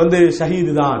 நீங்க வந்து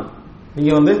ஷஹீது தான்,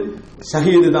 நீங்க வந்து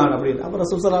ஷஹீது தான் அப்படின்னு. அப்ப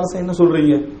ரசூல் ஸல்லல்லாஹு அலைஹி வஸல்லம் என்ன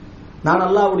சொல்றீங்க, நான்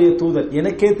அல்லாஹ்வுடைய தூதர்,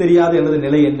 எனக்கே தெரியாத எனது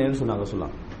நிலை என்னன்னு சொன்னாங்க.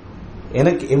 சொல்லலாம்,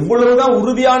 எனக்கு எவ்வளவுதான்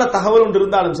உறுதியான தகவல் ஒன்று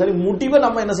இருந்தாலும் சரி, முடிவை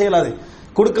நம்ம என்ன செய்யலாது,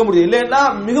 கொடுக்க முடியும். இல்லைன்னா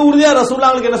மிக உறுதியா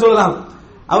ரசூலுல்லாஹ்வுக்கு என்ன சொல்லலாம்,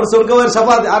 அவர் சொர்க்கவர்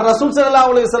ஷஃபாத். ரசூல்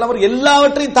ஸல்லல்லாஹு அலைஹி வஸல்லம்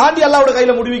எல்லாவற்றையும் தாண்டி அல்லாஹ்வுடைய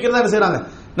கையில முடிவிக்கிறதா என்ன செய்றாங்க,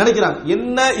 நினைக்கிறாங்க.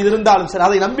 என்ன இது இருந்தாலும் சரி,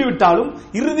 அதை நம்பி விட்டாலும்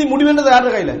இறுதி முடிவுன்றது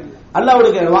யாருடைய கையில,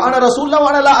 அல்லாஹ்வுடைய கையில. வான ரசூலுல்லாஹ்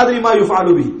வான லா அத்ரி மா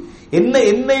யுஃஅலு பி,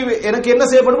 எனக்கு என்ன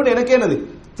செய்யப்படும் எனக்கு என்னது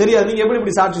தெரியாது, நீங்க எப்படி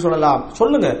இப்படி சாட்சி சொல்லலாம்,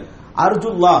 சொல்லுங்க.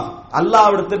 அர்ஜுல்லாஹ்,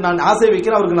 அல்லாஹ்விடத்தில் நான் ஆசை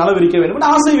வைக்கிறேன், அவருக்கு நலவு இருக்க வேண்டும்,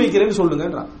 ஆசை வைக்கிறேன்னு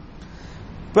சொல்லுங்கன்றான்.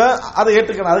 இப்ப அதை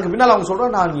ஏற்றுக்கணும். அதுக்கு பின்னால் அவங்க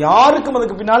சொல்றாங்க, நான் யாருக்கும்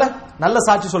அதுக்கு பின்னால நல்ல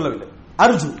சாட்சி சொல்லவில்லை,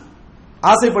 அர்ஜு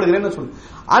ஆசைப்படுகிறேன்னு சொல்லு.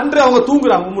 அன்று அவங்க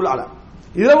தூங்குறாங்க உம்முல் ஆலா.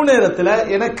 இரவு நேரத்தில்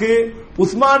எனக்கு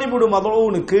உஸ்மான் இப்னு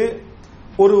மதூனுக்கு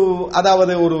ஒரு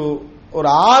அதாவது ஒரு ஒரு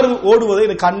ஆறு ஓடுவதை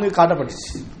எனக்கு கண்ணு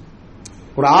காட்டப்பட்டுச்சு.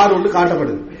 ஒரு ஆறு ஒன்று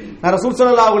காட்டப்படுது. நான் ரசூல்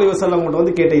ஸல்லல்லாஹு அலைஹி வஸல்லம் கிட்ட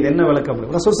வந்து கேட்டேன், இது என்ன விளக்கம்?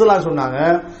 ரசூல் ஸல்லல்லாஹு சொன்னாங்க,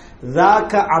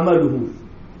 ஸாக அமலுஹு,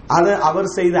 அது அவர்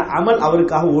செய்த அமல்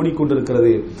அவருக்காக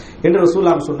ஓடிக்கொண்டிருக்கிறது என்று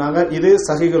ரசூலுல்லாஹ் சொன்னாங்க. இது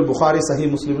சஹீஹுல் புகாரி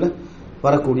சஹீஹ் முஸ்லிம்ல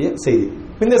வரக்கூடிய செய்தி.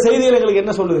 இந்த செய்திகள் எங்களுக்கு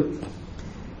என்ன சொல்லுது?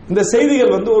 இந்த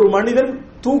செய்திகள் வந்து ஒரு மனிதன்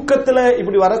தூக்கத்துல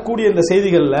இப்படி வரக்கூடிய இந்த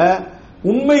செய்திகள்ல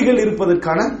உண்மைகள்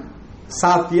இருப்பதற்கான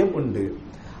சாத்தியம் உண்டு.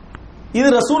 இது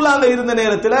ரசூலுல்லாஹ் இருந்த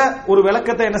நேரத்தில் ஒரு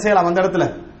விளக்கத்தை என்ன செய்யலாம், அந்த இடத்துல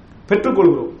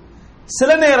பெற்றுக்கொள்கிறோம்.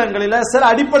 சில நேரங்களில் சில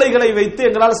அடிப்படைகளை வைத்து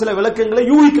எங்களால் சில விளக்கங்களை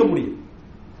யூகிக்க முடியும்.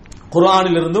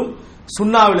 குர்ஆனிலிருந்தும்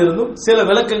சுன்னாவிலிருந்தும் சில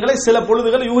விளக்கங்களை சில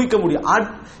பொழுதுகளை யூகிக்க முடியும்.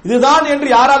 இதுதான் என்று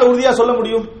யாரால் உறுதியா சொல்ல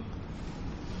முடியும்?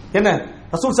 என்ன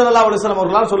ரசூல் ஸல்லல்லாஹு அலைஹி வஸல்லம்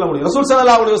அவர்களால் சொல்ல முடியும். ரசூல்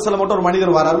ஸல்லல்லாஹு அலைஹி வஸல்லம் ஒரு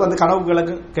மனிதர் வராரு, அந்த கனவு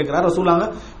விளக்கம் கேட்கிறார்.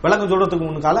 ரசூலுல்லாஹ் விளக்கம் சொல்றதுக்கு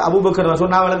முன்னால அபூபக்கர்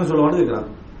ரசூல், நான் விளக்கம் சொல்லுவான்னு கேட்கிறார்.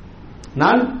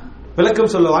 நான் விளக்கம்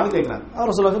சொல்லவான்னு கேட்கிறார். அவர்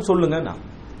ரசூலுல்லாஹ் சொல்லுங்க, நான்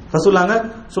ரசூலுல்லாஹ்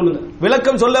சொல்லுங்க.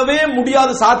 விளக்கம் சொல்லவே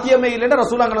முடியாது, சாத்தியமே இல்லைன்னு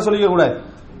ரசூலுல்லாஹ் சொல்லிக்க கூடாது.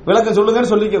 விளக்கம்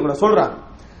சொல்லுங்கன்னு சொல்லிக்க கூடாது. சொல்றாங்க.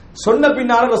 சொன்ன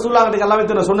பின்னால ரசூலுல்லாஹ்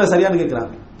எல்லாமே சொன்ன சரியானு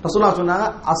கேட்கிறாங்க. ரசூலுல்லாஹ் சொன்னாங்க,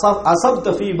 அஸப்த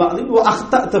ஃபீ பஅதின் வ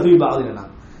அக்தஅத ஃபீ பஅதின்,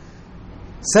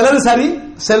 சிலது சரி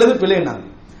சிலது பிழைனாங்க.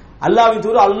 அல்லாஹ்வின்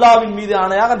தூதர் அல்லாஹ்வின் மீது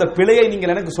ஆணையாக அந்த பிழையை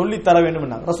நீங்கள் எனக்கு சொல்லி தர வேண்டும்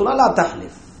என்றாங்க. ரசூலுல்லாஹ் லா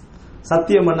தஹ்லிஃப்,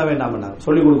 சத்தியம் பண்ண வேண்டாம் என்றாங்க.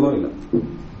 சொல்லிக் கொடுக்கவும் இல்லை,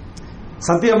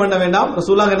 சத்தியம் பண்ண வேண்டாம்.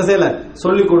 ரசூலுல்லாஹ் என்ன செய்யல,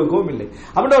 சொல்லிக் கொடுக்கவும் இல்லை.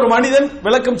 அப்படி ஒரு மனிதன்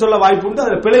விளக்கம் சொல்ல வாய்ப்பு உண்டு,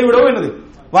 அதில் பிழை விடவும் என்னது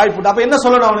வாய்ப்பு உண்டு. அப்ப என்ன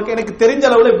சொல்லணும் அவனுக்கு, எனக்கு தெரிஞ்ச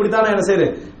அளவுல இப்படித்தானே என்ன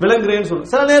செய்யறேன் விளங்குறேன்னு சொல்லு.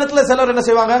 சில நேரத்தில் சிலர் என்ன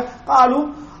செய்வாங்க, காலு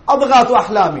அபகாத்து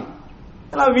அஹ்லாமி,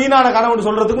 வீணான கனவுன்னு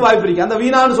சொல்றதுக்கு வாய்ப்பு இருக்கு. அந்த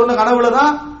வீணான்னு சொன்ன கனவுல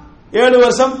தான் 7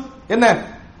 வருஷம் என்ன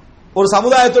ஒரு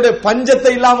சமுதாயத்துடைய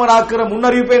பஞ்சத்தை இல்லாமல் ஆக்குற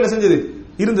முன்னறிவிப்பை என்ன செஞ்சது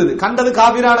இருந்தது. கண்டது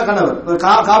காபிரான கணவர்,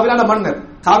 காபிரான மன்னர்,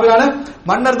 காபிரான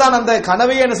மன்னர் தான் அந்த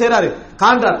கனவையே என்ன செய்யறாரு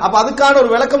காண்றார். அப்ப அதுக்கான ஒரு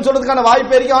விளக்கம் சொல்றதுக்கான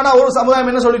வாய்ப்பு இருக்கு. ஆனா ஒரு சமுதாயம்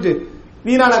என்ன சொல்லிட்டு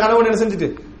வீணான கனவு என்ன செஞ்சுட்டு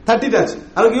தட்டிட்டாச்சு.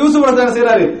 அதுக்கு யூசுப் என்ன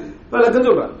செய்யறாரு விளக்கம்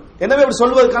சொல்றாரு. எனவே இப்படி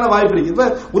சொல்வதற்கான வாய்ப்பு இருக்கு. இப்ப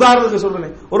உதாரணத்துக்கு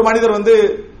சொல்றேன், ஒரு மனிதர் வந்து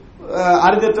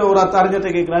அறிஞத்தை ஒரு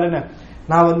அறிஞத்தை கேட்கிறாரு, என்ன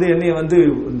நான் வந்து என்னைய வந்து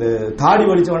இந்த தாடி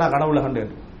வலிச்சவனா கனவுல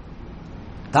கண்டேன்,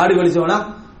 தாடி வலிச்சவனா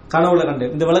கனவுல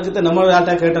கண்டேன். இந்த விளக்கத்தை நம்ம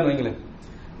யார்ட்டா கேட்டோம் வைங்களேன்,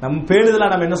 நம்ம பேணுதலா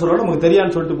நம்ம என்ன சொல்றோம் நமக்கு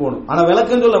தெரியான்னு சொல்லிட்டு போகணும். ஆனா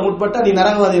விளக்கம் சொல்ல முற்பட்டா நீ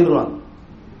நரகவாதி என்றுவாங்க.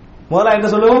 முதல்ல என்ன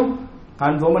சொல்லுவோம்,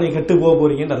 கன்ஃபார்மா நீ கெட்டு போக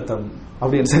போறீங்கன்னு அர்த்தம்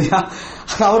அப்படின்னு. சரியா,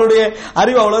 அவருடைய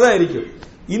அறிவு அவ்வளவுதான் இருக்கும்.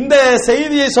 இந்த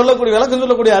செய்தியை சொல்லக்கூடிய விளக்கம்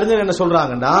சொல்லக்கூடிய அறிஞர் என்ன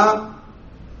சொல்றாங்கன்னா,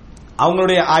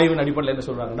 அவங்களுடைய ஆய்வின் அடிப்படையில் என்ன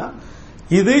சொல்றாங்கன்னா,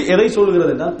 இது எதை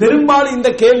சொல்கிறது என்றால் பெரும்பாலும் இந்த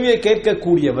கேள்வியை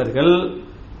கேட்கக்கூடியவர்கள்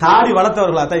தாடி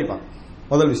வளர்த்தவர்களா தான் இருப்பாங்க.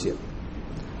 முதல் விஷயம்,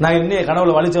 நான் என்ன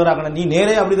கனவுல வலிச்சவராக, நீ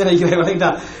நேரே அப்படிதான்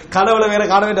நினைக்கிறேன், கனவுல வேற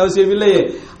காண வேண்டிய அவசியம் இல்லையே.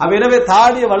 அப்ப எனவே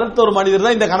தாடியை வளர்த்த ஒரு மனிதர்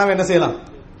தான் இந்த கனவை என்ன செய்யலாம்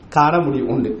காண முடியும்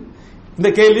உண்டு,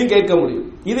 இந்த கேள்வியும் கேட்க முடியும்.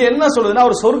 இது என்ன சொல்றதுன்னா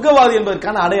ஒரு சொர்க்கவாதி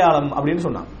என்பதற்கான அடையாளம் அப்படின்னு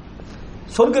சொன்னாங்க.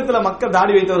 சொர்க்கத்துல மக்கள்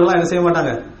தாடி வைத்தவர்கள் என்ன செய்ய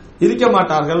மாட்டாங்க, இருக்க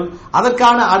மாட்டார்கள்.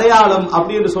 அதற்கான அடையாளம்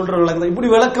அப்படி என்று சொல்றவர்கள் இப்படி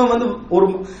விளக்கம் வந்து ஒரு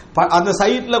அந்த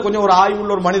சைட்ல கொஞ்சம் ஒரு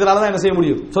ஆய்வுள்ள ஒரு மனிதரால தான் என்ன செய்ய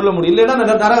முடியும் சொல்ல முடியும். இல்லைன்னா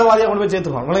நரகவாதியா கொண்டு போய்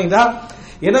சேர்த்துப்பாங்க.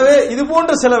 எனவே இது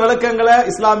போன்ற சில விளக்கங்களை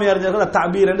இஸ்லாமிய அறிஞர்கள்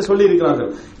தபீர் என்று சொல்லி இருக்கிறார்கள்.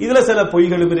 இதுல சில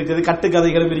பொய்களும் இருக்குது,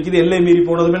 கட்டுக்கதைகளும் இருக்குது, எல்லை மீறி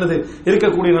போனதும் என்னது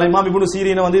இருக்கக்கூடிய நிலை. இமாம் இப்னு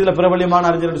சீரீன் வந்து இதுல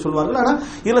பிரபல்யமான அறிஞர் என்று சொல்வார்கள். ஆனா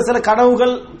இதுல சில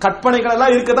கனவுகள் கற்பனைகள்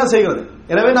எல்லாம் இருக்கத்தான் செய்கிறது.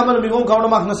 எனவே நம்ம மிகவும்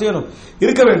கவனமாக என்ன செய்யணும்,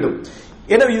 இருக்க வேண்டும்.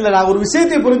 எனவே இதுல நான் ஒரு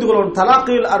விஷயத்தை புரிந்து கொள்ளணும்,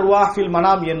 தலாக்கில் அர்வாஹில்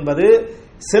மனாம் என்பது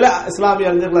சில இஸ்லாமிய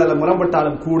அறிஞர்கள்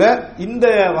முரண்பட்டாலும் கூட இந்த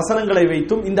வசனங்களை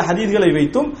வைத்தும் இந்த ஹதீஸ்களை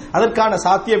வைத்தும் அதற்கான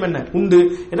சாத்தியம் என்ன உண்டு.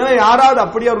 எனவே யாராவது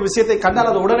அப்படியே ஒரு விஷயத்தை கண்டால்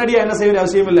அது உடனடியாக என்ன செய்ய வேண்டிய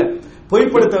அவசியம் இல்லை,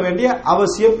 பொய்ப்படுத்த வேண்டிய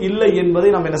அவசியம் இல்லை என்பதை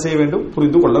நாம் என்ன செய்ய வேண்டும்,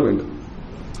 புரிந்து கொள்ள வேண்டும்.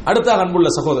 அடுத்த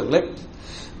அன்புள்ள சகோதரர்களே,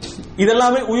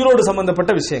 இதெல்லாமே உயிரோடு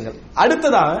சம்பந்தப்பட்ட விஷயங்கள்.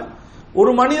 அடுத்ததாக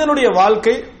ஒரு மனிதனுடைய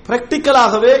வாழ்க்கை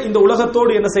பிராக்டிக்கலாகவே இந்த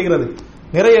உலகத்தோடு என்ன செய்கிறது,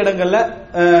 நிறைய இடங்கள்ல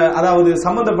அதாவது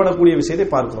சம்பந்தப்படக்கூடிய விஷயத்தை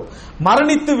பார்க்கிறோம்.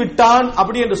 மரணித்து விட்டான்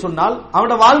அப்படி என்று சொன்னால்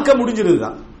அவனோட வாழ்க்கை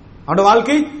முடிஞ்சிருதுதான், அவனோட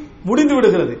வாழ்க்கை முடிந்து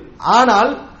விடுகிறது.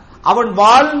 ஆனால் அவன்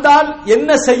வாழ்ந்தால்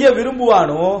என்ன செய்ய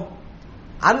விரும்புவானோ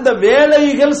அந்த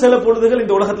வேலைகள் சில பொழுதுகள்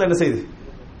இந்த உலகத்தில் என்ன செய்யுது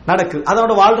நடக்குது,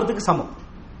 அதோட வாழ்றதுக்கு சமம்.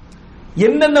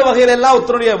 என்னென்ன வகையில எல்லாம்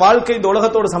ஒருத்தருடைய வாழ்க்கை இந்த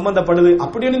உலகத்தோடு சம்பந்தப்படுது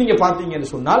அப்படின்னு நீங்க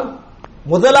பாத்தீங்கன்னு சொன்னால்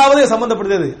முதலாவதே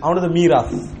சம்பந்தப்படுது அவனது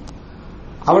மீராஸ்,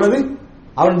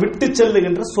 அவன் விட்டு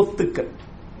செல்லுகின்ற சொத்துக்கள்,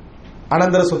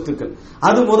 அனந்தர சொத்துக்கள்.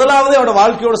 அது முதலாவது அவனோட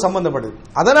வாழ்க்கையோட சம்பந்தப்படுது.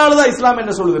 அதனாலதான் இஸ்லாம்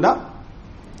என்ன சொல்லுதுன்னா,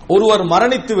 ஒருவர்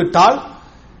மரணித்து விட்டால்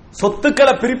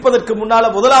சொத்துக்களை பிரிப்பதற்கு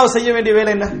முன்னால முதலாவது செய்ய வேண்டிய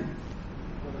வேலை என்ன,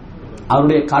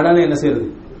 அவருடைய கடனை என்ன செய்யறது,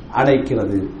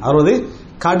 அடைக்கிறது. அவரது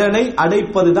கடனை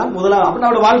அடைப்பதுதான் முதலாவது. அப்ப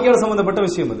அவருடைய வாழ்க்கையோட சம்பந்தப்பட்ட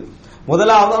விஷயம் அது.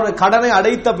 முதலாவது அவருடைய கடனை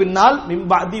அடைத்த பின்னால்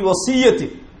மிம்பதி வசியத்தி,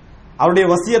 அவருடைய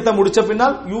வசியத்தை முடிச்ச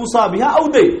பின்னால் யூசா பிஹா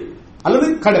அவுதை அல்லது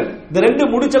கடன், இந்த ரெண்டு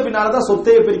முடிச்ச பின்னால்தான்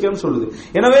சொத்தையை பிரிக்கணும்னு சொல்லுது.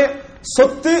 எனவே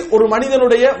சொத்து ஒரு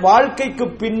மனிதனுடைய வாழ்க்கைக்கு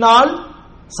பின்னால்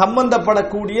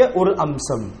சம்பந்தப்படக்கூடிய ஒரு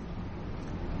அம்சம்.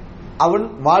 அவன்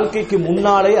வாழ்க்கைக்கு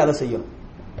முன்னாலே அதை செய்யணும்.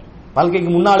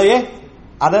 வாழ்க்கைக்கு முன்னாலேயே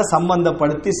அதை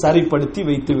சம்பந்தப்படுத்தி சரிப்படுத்தி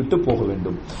வைத்து விட்டு போக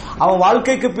வேண்டும். அவன்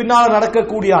வாழ்க்கைக்கு பின்னால்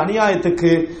நடக்கக்கூடிய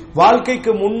அநியாயத்துக்கு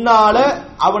வாழ்க்கைக்கு முன்னால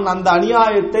அவன் அந்த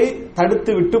அநியாயத்தை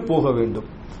தடுத்து விட்டு போக வேண்டும்.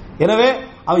 எனவே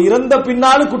அவன் இறந்த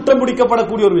பின்னாலும் குற்றம்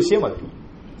பிடிக்கப்படக்கூடிய ஒரு விஷயம் அது.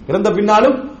 இறந்த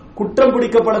பின்னாலும் குற்றம்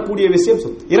பிடிக்கப்படக்கூடிய விஷயம்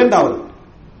சொத்து. இரண்டாவது,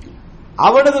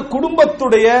 அவனது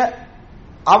குடும்பத்துடைய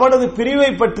அவனது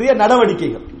பிரிவை பற்றிய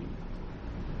நடவடிக்கைகள்.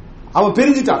 அவன்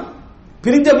பிரிஞ்சிட்டான்,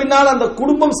 பிரிஞ்ச பின்னால் அந்த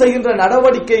குடும்பம் செய்கின்ற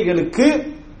நடவடிக்கைகளுக்கு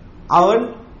அவன்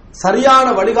சரியான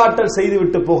வழிகாட்டல்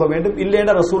செய்துவிட்டு போக வேண்டும்.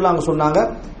 இல்லைன்னா ரசூலுல்லாஹ் சொன்னாங்க,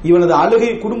 இவனது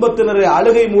அழுகை, குடும்பத்தினருடைய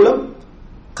அழுகை மூலம்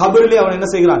கபரிலே அவன் என்ன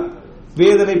செய்கிறான்,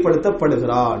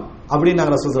 வேதனைப்படுத்தப்படுகிறான் அப்படின்னு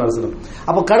நாங்க ரசூல் ஸல்லல்லாஹு அலைஹி வஸல்லம்.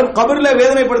 அப்ப கபரிலே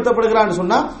வேதனைப்படுத்தப்படுகிறான்னு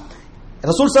சொன்னா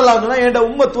ரசூல் ஸல்லல்லாஹு அலைஹி வஸல்லம், என்ற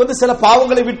உம்மத் வந்து சில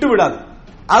பாவங்களை விட்டு விடாது,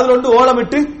 அதுல வந்து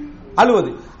ஓலமிட்டு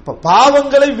அழுவது. அப்ப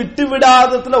பாவங்களை விட்டு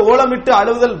விடாததுல ஓலமிட்டு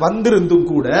அழுவதல் வந்திருந்தும்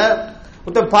கூட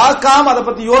ஒருத்தர் பார்க்காம அதை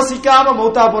பத்தி யோசிக்காம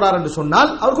மௌத்தா போறார் என்று சொன்னால்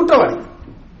அவர் குற்றவாளி.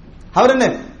 அவர் என்ன,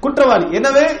 குற்றவாளி.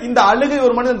 எனவே இந்த அழுகை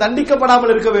ஒரு மனிதன்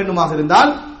தண்டிக்கப்படாமல் இருக்க வேண்டுமாக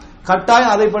இருந்தால்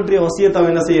கட்டாயம் அதை பற்றிய வசியத்தை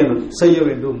என்ன செய்ய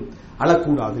வேண்டும்.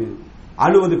 அழக்கூடாது,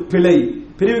 அழுவது பிழை,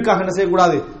 பிரிவுக்காக என்ன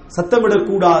செய்யக்கூடாது,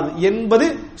 சத்தமிடக்கூடாது என்பது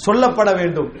சொல்லப்பட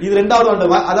வேண்டும். இது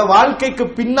இரண்டாவது. அத வாழ்க்கைக்கு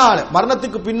பின்னால,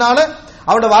 மரணத்துக்கு பின்னால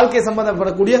அவனோட வாழ்க்கை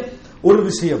சம்பந்தப்படக்கூடிய ஒரு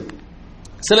விஷயம்.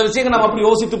 சில விஷயங்கள் நாம் அப்படி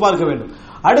யோசித்து பார்க்க வேண்டும்.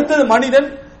 அடுத்தது, மனிதன்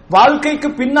வாழ்க்கைக்கு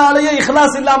பின்னாலேயே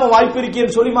இஹ்லாஸ் இல்லாம வாய்ப்பு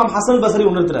இருக்கேன்னு சொல்லி இமாம் ஹசன் பஸ்ரி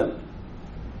உணர்த்துறாரு.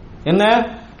 என்ன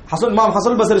இமாம்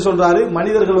ஹசன் பஸ்ரி சொல்றாரு,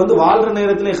 மனிதர்கள் வந்து வாழ்ற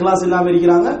நேரத்தில் இஹ்லாஸ் இல்லாம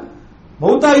இருக்கிறாங்க,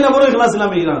 மௌத்தாகின பிறகு இஹ்லாஸ்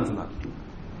இல்லாம இருக்கிறாங்க சொன்னாங்க.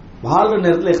 வாழ்ற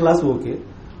நேரத்தில் இஹ்லாஸ் ஓகே,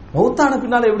 மௌத்தான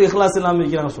பின்னால எப்படி இஹ்லாஸ் இல்லாம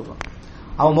இருக்கிறாங்க சொல்றான்.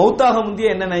 அவன் மௌத்தாக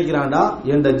முந்தைய என்ன நினைக்கிறான்டா,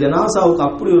 என் ஜனாசாவுக்கு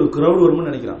அப்படி ஒரு கிரௌட் வரும்னு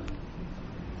நினைக்கிறான்.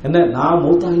 என்ன, நான்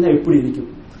மௌத்தாகினா எப்படி இருக்கும்,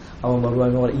 அவன்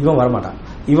வருவான், இவன் வரமாட்டான்,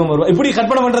 இவன் வருவான், இப்படி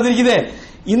கற்பனை பண்றது இருக்குது.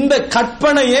 இந்த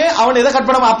கற்பனையே அவன் எதை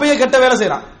கற்பனை அப்பயே கெட்ட வேலை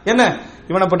செய்யறான். என்ன,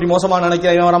 இவனை பற்றி மோசமா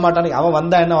நினைக்கிறான், இவன் வரமாட்டான், அவன்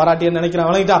வந்தா என்ன வராட்டின்னு நினைக்கிறான்,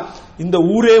 வணங்கிட்டா இந்த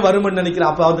ஊரே வரும்னு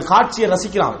நினைக்கிறான். அப்ப அந்த காட்சியை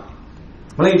ரசிக்கிறான்,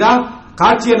 வணங்கிட்டா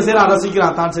காட்சியை செய்யறான்,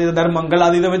 ரசிக்கிறான், தான் செய்த தர்மங்கள்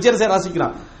அது இதை வச்சு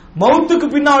ரசிக்கிறான். மௌத்துக்கு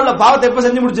பின்னால் உள்ள பாவத்தை எப்ப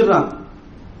செஞ்சு முடிச்சிடறான்,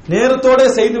 நேரத்தோட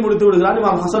செய்து முடித்து விடுகிறான்.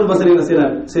 இமாம் ஹசன் பஸ்ரி என்ன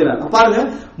செய்யறார் பாருங்க,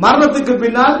 மரணத்துக்கு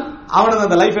பின்னால் அவனது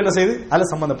அந்த லைஃப் என்ன செய்து அதுல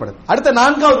சம்பந்தப்படுது. அடுத்த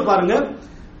நான்காவது பாருங்க,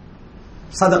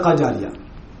 சதகா ஜாரியா.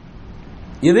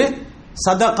 இது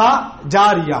சதகா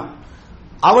ஜாரியா,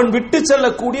 அவன் விட்டு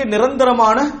செல்லக்கூடிய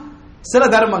நிரந்தரமான சில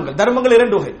தர்மங்கள்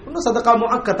இரண்டு வகை. ஒன்னு சதகா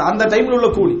முஅக்கதா, அந்த டைம்ல உள்ள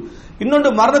கூலி. இன்னொன்று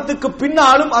மரணத்துக்கு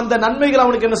பின்னாலும் அந்த நன்மைகள்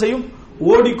அவனுக்கு என்ன செய்யும்,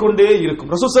 ஓடிக்கொண்டே இருக்கும்.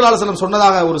 ரசூல் ஸல்லல்லாஹு அலைஹி வஸல்லம்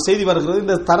சொன்னதாக ஒரு செய்தி வருகிறது.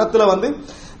 இந்த தரத்துல வந்து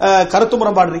கருத்து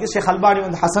முரண்பாடு இருக்கு. ஷேக் அல்பானி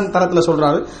வந்து ஹசன் தரத்துல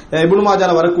சொல்றாரு, இப்னு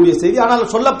மாஜால வரக்கூடிய செய்தி. ஆனால் அதுல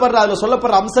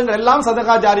சொல்லப்படுற அம்சங்கள் எல்லாம்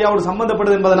சதகா ஜாரியாவோடு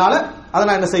சம்பந்தப்படுது என்பதனால அதை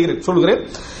நான் என்ன செய்கிறேன் சொல்கிறேன்.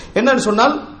 என்னன்னு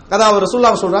சொன்னால், அதாவது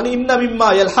ரசூலுல்லாஹ் சொல்றாங்க, இன்ன மிம்மா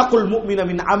யல்ஹகுல் முஃமின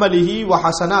மின் அமலிஹி வ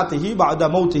ஹஸனாத்திஹி பஅத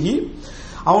மௌத்திஹி,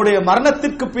 அவனுடைய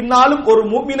மரணத்திற்கு பின்னாலும் ஒரு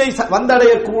முஃமினை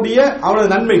வந்தடையக்கூடிய அவனது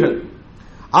நன்மைகள்,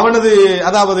 அவனது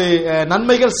அதாவது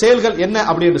நன்மைகள் செயல்கள் என்ன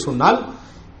அப்படி என்று சொன்னால்,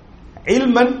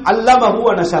 இல்மன் அல்லமஹு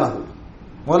வ நஷரஹு.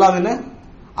 முதலாவது என்ன,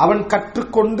 அவன்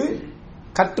கற்றுக்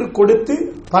கொடுத்து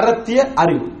பரத்திய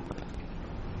அறிவு,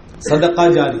 சதகா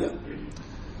ஜாரியா.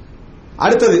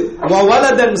 அடுத்தது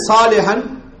வலதன் சாலிஹன்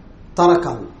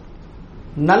தரகஹு,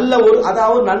 நல்ல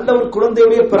ஒரு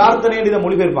குழந்தையுடைய பிரார்த்தனை இதை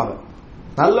மொழிபெயர்ப்பாங்க.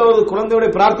 நல்ல ஒரு குழந்தையுடைய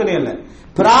பிரார்த்தனை அல்ல,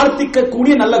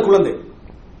 பிரார்த்திக்கக்கூடிய நல்ல குழந்தை.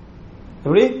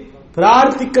 எப்படி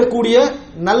பிரார்த்திக்கக்கூடிய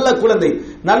நல்ல குழந்தை,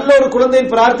 நல்ல ஒரு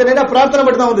குழந்தையின் பிரார்த்தனை பிரார்த்தனை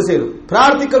மட்டும் தான் வந்து சேரும்.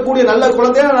 பிரார்த்திக்கக்கூடிய நல்ல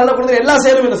குழந்தை எல்லா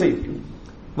செயலும் என்ன செய்யும்,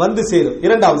 வந்து சேரும்.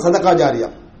 இரண்டாவது சதகா ஜாரியா.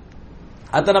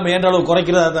 அத நம்ம ஏன்ற அளவு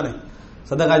குறைக்கிறதா தானே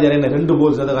சதகா ஜாரியா. 2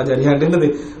 போதும், சதகா ஜாரியா என்னது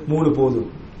 3 போதும்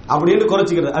அப்படின்னு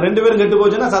குறைச்சிக்கிறது. 2 பேரும் கெட்டு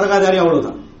போச்சுன்னா சதகா ஜாரியா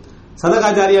அவ்வளவுதான். சதகா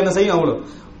ஜாரியா என்ன செய்யும், அவ்வளவு.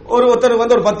 ஒருத்தருக்கு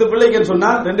வந்து ஒரு 10 பிள்ளைகள் சொன்னா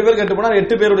 2 பேர் கெட்டு போனா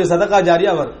 8 பேருடைய சதகா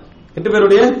ஜாரியா வரும். 8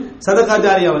 பேருடைய சதகா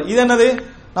ஜாரியா வரும். இது என்னது,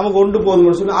 நமக்கு ஒன்று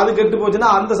போதும் சொன்னா அது கெட்டு போச்சுன்னா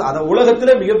அந்த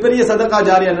உலகத்திலே மிகப்பெரிய சதகா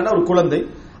ஜாரியா என்னன்னா ஒரு குழந்தை,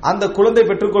 அந்த குழந்தை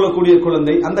பெற்றுக்கொள்ளக்கூடிய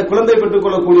குழந்தை, அந்த குழந்தை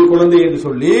பெற்றுக்கொள்ளக்கூடிய குழந்தை என்று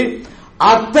சொல்லி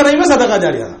அத்தனையுமே சதகா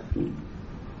ஜாரியா தான்.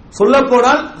 சொல்ல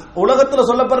போனால் உலகத்தில்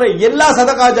சொல்லப்படுற எல்லா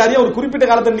சதகா ஜாரியா ஒரு குறிப்பிட்ட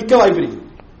காலத்தில் நிக்க வாய்ப்பு இருக்கு.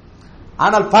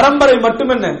 ஆனால் பரம்பரை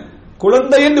மட்டும் என்ன,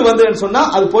 குழந்தை என்று வந்து சொன்னா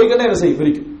அது போய்கிட்டே என்ன செய்யும்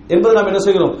பிரிக்கும் என்பது நாம் என்ன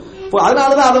செய்கிறோம்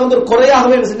அதனாலதான் அதை ஒரு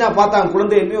குறையாகவே என்ன செஞ்சா பார்த்தாங்க.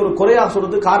 குழந்தை ஒரு குறையாக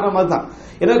சொல்றதுக்கு காரணமாக தான்.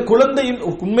 ஏன்னா குழந்தையின்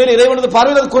உண்மையில இறைவனது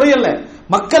பார்வையில் அது குறையல்ல,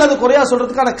 மக்கள் அது குறையா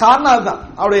சொல்றதுக்கான காரணம் அதுதான்.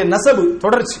 அவருடைய நசபு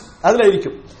தொடர்ச்சி அதுல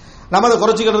இருக்கும். நம்ம அதை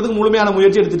குறைச்சிக்கிறதுக்கு முழுமையான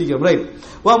முயற்சி எடுத்துட்டு இருக்கோம். ரைட்.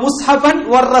 வ முஸ்ஹபன்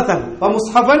வர்ரதன், வ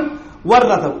முஸ்ஹபன்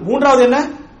வர்ரதன். மூன்றாவது என்ன?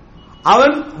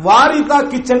 அவன்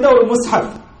வாரிதாக்கி சென்ற ஒரு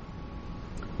முஸ்ஹப்,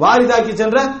 வாரிதாக்கி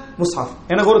சென்ற முஸ்ஹப்.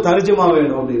 எனக்கு ஒரு தர்ஜுமா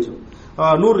வேணும் அப்படின்னு சொல்லி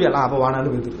 100 ரியால் அப்ப வானான்னு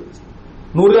பெற்று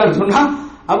 100 ரியால் சொன்னா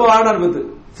அப்ப வானான்னு பெற்று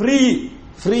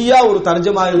ஃப்ரீயா ஒரு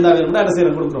தர்ஜுமா இருந்தா வேணும்னா என்ன செய்யற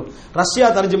கொடுக்குறோம். ரஷ்யா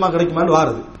தர்ஜுமா கிடைக்குமான்னு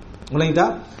வாருது இல்லைங்களா.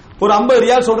 ஒரு 50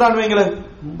 ரியால் சொல்றான்னு வைங்களேன்,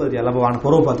 50 ரியால் அப்ப வான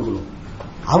பொறவை பார்த்துக்கொள்ளும்.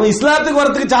 அவன் இஸ்லாத்துக்கு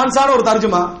வரதுக்கு சான்ஸான ஒரு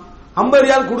தர்ஜுமா 50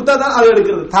 ரியால் கொடுத்தா தான் அது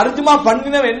எடுக்கிறது. தர்ஜுமா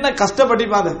பண்ணினவன் என்ன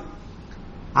கஷ்டப்பட்டிப்பாத.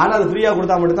 ஆனா அது ஃப்ரீயா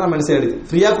கொடுத்தா மட்டும் தான் நம்ம என்ன செய்ய,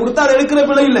 ஃப்ரீயா கொடுத்தா அது எடுக்கிற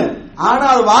பிள்ளை இல்ல. ஆனா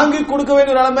அது வாங்கி கொடுக்க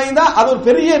வேண்டிய நிலைமை தான், அது ஒரு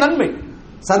பெரிய நன்மை,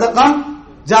 சதகா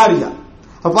ஜாரியா.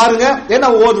 பாருங்க, ஏன்னா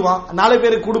ஓதுவான் 4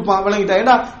 பேருக்கு கொடுப்பான் விளங்கிட்டா.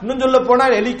 ஏன்னா இன்னும் சொல்ல போனா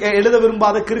எழுத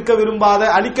விரும்பாத, கிறுக்க விரும்பாத,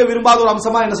 அழிக்க விரும்பாத ஒரு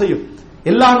அம்சமா என்ன செய்யும்,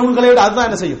 எல்லா நூல்களையோட அதுதான்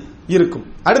என்ன செய்யும் இருக்கும்.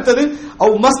 அடுத்தது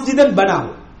அவ் மஸ்ஜிதன்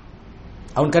பனாஹு,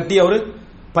 அவன் கட்டிய ஒரு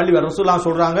பள்ளி. ரசூலுல்லாஹ்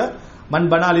சொல்றாங்க, மன்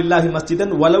பனா லில்லாஹி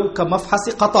மஸ்ஜிதன் வலவ் க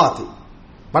மஃஹஸி கதாத்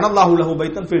பனல்லாஹு லஹு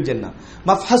பைத்தன் ஃபில் ஜன்னah.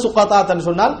 மஃஹஸு கதாத்னு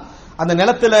சொன்னால் அந்த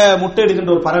நிலத்துல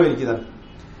முட்டையிடுகின்ற ஒரு பறவை இருக்கிறது,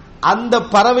 அந்த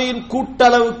பறவையின்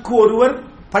கூட்டளவுக்கு ஒருவர்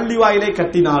பள்ளி வாயிலை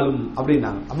கட்டினாலும்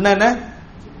அப்படின்னாங்க. அப்படின்னா என்ன,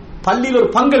 பள்ளியில் ஒரு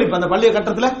பங்களிப்பு, அந்த பள்ளிய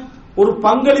கட்டத்துல ஒரு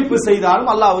பங்களிப்பு செய்தாலும்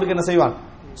அல்லாஹ் அவருக்கு என்ன செய்வான்,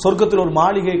 சொர்க்கத்தில் ஒரு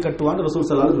மாளிகை கட்டுவான் ரசூல்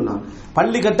ஸல்லல்லாஹு அலைஹி வஸல்லம் சொன்னாங்க.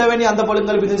 பள்ளி கட்ட வேண்டிய அந்த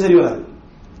பங்களிப்பு சரி வராது.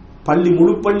 பள்ளி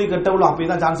முழு பள்ளி கட்டவும்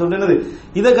அப்பதான் சான்ஸ் என்னது,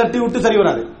 இதை கட்டி விட்டு சரி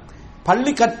வராது.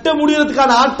 பள்ளி கட்ட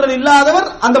முடியறதுக்கான ஆற்றல் இல்லாதவர்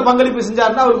அந்த பங்களிப்பு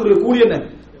செஞ்சாருன்னா அவருக்கு கூலி என்ன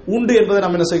உண்டு என்பதை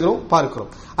நம்ம என்ன செய்கிறோம் பார்க்கிறோம்.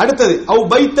 அடுத்தது அவ்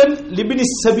பைத்தன் லிபினி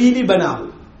சபீலி பனாஹு,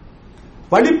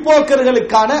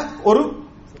 வழிப்போக்கர்களுக்கான ஒரு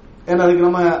என்ன, அதுக்கு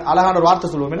நம்ம அழகான ஒரு வார்த்தை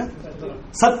சொல்லுவோம், என்ன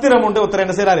சத்திரம் உண்டு. ஒருத்தர்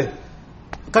என்ன செய்யறாரு,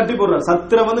 கட்டி போடுறாரு.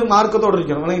 சத்திரம் மார்க்கத்தோடு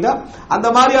இருக்கணும். அந்த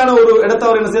மாதிரியான ஒரு இடத்த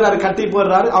அவர் என்ன செய்யறாரு, கட்டி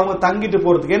போடுறாரு, அவங்க தங்கிட்டு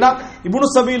போறதுக்கு. ஏன்னா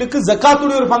இப்னு சபீலுக்கு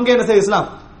ஜக்காத்துடைய ஒரு பங்கு என்ன செய்ய இஸ்லாம்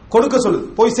கொடுக்க சொல்லுது,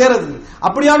 போய் சேரது.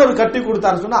 அப்படியான ஒரு கட்டி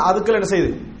கொடுத்தாரு சொன்னா அதுக்குள்ள என்ன செய்யுது,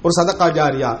 ஒரு சதகா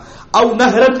ஜாரியா. அவ்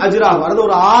நஹரன் அஜ்ரா, அதாவது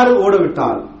ஒரு ஆறு ஓட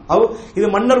விட்டால். இது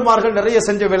மன்னர்மார்கள் நிறைய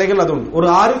செஞ்ச வேலைகள் அது உண்டு. ஒரு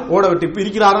ஆறு ஓட விட்டு இப்ப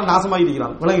இருக்கிறாரா நாசமாகி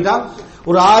இருக்கிறான் விளங்கிட்டா,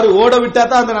 ஒரு ஆறு ஓட விட்டா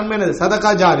தான் அந்த நன்மை என்னது,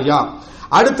 சதகா ஜாரியா.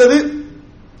 அடுத்தது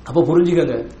அப்ப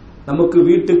புரிஞ்சுக்கங்க, நமக்கு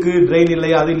வீட்டுக்கு ட்ரெயின்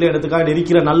இல்லையா அது இல்லை எடுத்துக்காட்டு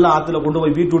இருக்கிற நல்ல ஆத்துல கொண்டு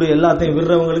போய் வீட்டுடைய எல்லாத்தையும்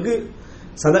விடுறவங்களுக்கு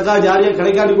சதகா ஜாரியா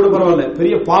கிடைக்காட்டி கூட பரவாயில்ல,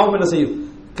 பெரிய பாவம் என்ன செய்யும்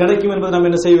கிடைக்கும் என்பதை நம்ம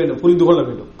என்ன செய்ய வேண்டும், புரிந்து கொள்ள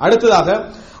வேண்டும். அடுத்ததாக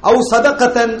அவ்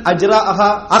சதகத்தன் அஜ்ராஹா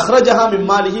அஹ்ரஜஹா மின்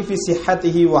மாலிஹி ஃபி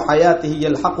ஸிஹ்ஹதிஹி வ ஹயாத்திஹி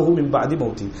யல்ஹகுஹு மின் பஅதி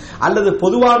மௌத்தி, அல்லது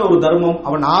பொதுவான ஒரு தர்மம்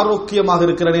அவன் ஆரோக்கியமாக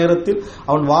இருக்கிற நேரத்தில்,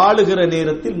 அவன் வாழுகிற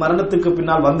நேரத்தில், மரணத்துக்கு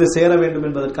பின்னால் வந்து சேர வேண்டும்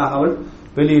என்பதற்காக அவன்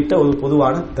வெளியிட்ட ஒரு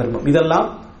பொதுவான தர்மம். இதெல்லாம்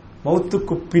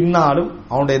மௌத்துக்கு பின்னாலும்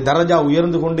அவனுடைய தரஜா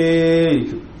உயர்ந்து கொண்டே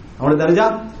இருக்கும். அவனுடைய தரஜா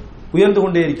உயர்ந்து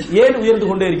கொண்டே இருக்கு. ஏன் உயர்ந்து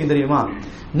கொண்டே இருக்கும் தெரியுமா,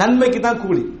 நன்மைக்கு தான்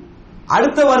கூலி.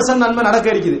 அடுத்த வருஷம் நன்மை நடக்க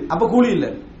இருக்குது, அப்ப கூலி இல்ல,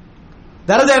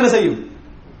 தரஜா என்ன செய்யும்,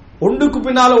 ஒன்றுக்கு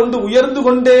பின்னால ஒன்று உயர்ந்து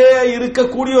கொண்டே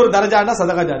இருக்கக்கூடிய ஒரு தரஜாண்டா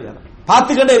சதகா ஜாரியா.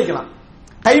 பார்த்துக்கிட்டே இருக்கலாம்,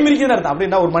 டைம் இருக்குன்னு அர்த்தம்.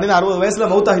 அப்படின்னா ஒரு மனிதன் 60 வயசுல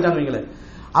மௌத்தாகிட்டான்னு வைங்களேன்,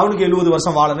 அவனுக்கு 70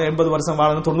 வருஷம் வாழணும், 80 வருஷம்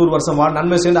வாழணும், 90 வருஷம் வாழணும்,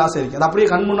 நன்மை சேர்ந்து ஆசை இருக்கு. அது அப்படியே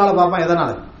கண் முன்னால பார்ப்பான்.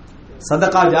 எதனால,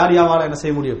 சதகா ஜாரியாவால என்ன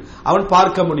செய்ய முடியும், அவன்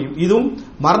பார்க்க முடியும். இதுவும்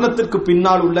மரணத்திற்கு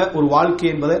பின்னால் உள்ள ஒரு வாழ்க்கை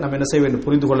என்பதை நம்ம என்ன செய்ய வேண்டும்,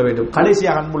 புரிந்து கொள்ள வேண்டும்.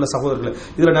 கடைசியாக அன்புள்ள சகோதரர்கள்,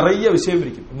 இதுல நிறைய விஷயம்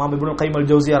இருக்கு. இமாம் இப்னு கைம் அல்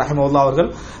ஜௌசியா ரஹிமஹுல்லாஹ் அவர்கள்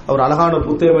ஒரு அழகான ஒரு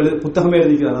புத்தகமே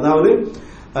எழுதிக்கிறார். அதாவது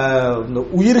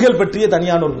உயிர்கள் பற்றிய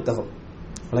தனியான ஒரு புத்தகம்.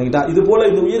 இது போல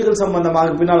இந்த உயிர்கள்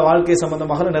சம்பந்தமாக பின்னால் வாழ்க்கை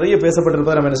சம்பந்தமாக நிறைய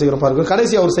பேசப்பட்டிருப்பதை நம்ம என்ன செய்கிறோம் பார்க்கிறோம்.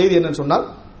 கடைசியா ஒரு செய்தி என்னன்னு சொன்னால்,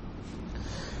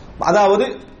 அதாவது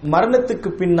மரணத்துக்கு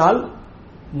பின்னால்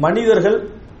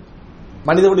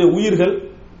மனிதனுடைய உயிர்கள்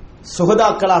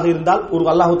சுகதாக்களாக இருந்தால் ஒரு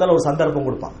அல்லாஹ் தஆலா ஒரு சந்தர்ப்பம்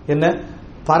கொடுப்பான். என்ன,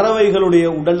 பறவைகளுடைய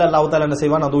உடல்ல அல்லாஹ் தஆலா என்ன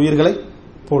செய்வான், அந்த உயிர்களை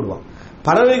போடுவான்.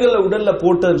 பறவைகள் உடல்ல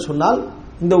போட்டதுன்னு சொன்னால்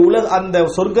இந்த அந்த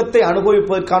சொர்க்கத்தை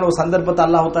அனுபவிப்பதற்கான ஒரு சந்தர்ப்பத்தை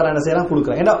அல்லாஹ் தஆலா என்ன செய்யறான்,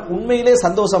 கொடுக்குறான். ஏன்னா உண்மையிலே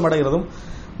சந்தோஷம் அடைகிறதும்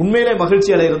உண்மையிலே மகிழ்ச்சி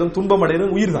அடைகிறதும் துன்பம்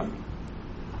அடைகிறதும் உயிர் தான்.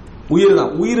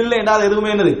 உயிர் இல்லை என்றால் எதுவுமே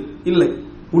என்னது இல்லை.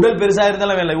 உடல் பெருசா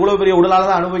இருந்தாலும் இல்லை, இவ்வளவு பெரிய உடலால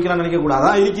தான் அனுபவிக்கலாம் நினைக்க கூடாது.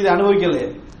 அதான் இருக்குது அனுபவிக்கலையே,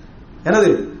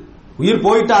 என்னது உயிர்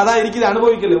போயிட்டா அதான் இருக்குது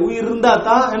அனுபவிக்கல. உயிர் இருந்தா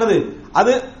தான் என்னது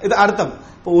அது, இது அர்த்தம்.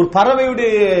 இப்போ ஒரு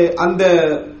பறவையுடைய அந்த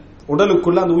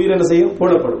உடலுக்குள்ள அந்த உயிர் என்ன செய்யும்,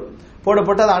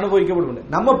 போடப்பட்டு அதை அனுபவிக்கப்படும்.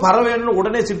 நம்ம பறவை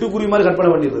உடனே சிட்டுக்குருவி மாதிரி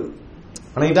கற்பனை பண்ணிடுறது.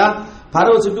 வணங்கிட்டா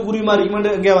பறவை சிட்டுக்குருவி மாதிரி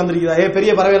இருக்குமென்று எங்கே வந்திருக்குதா,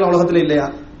 பெரிய பறவை எல்லாம் உலகத்துல இல்லையா,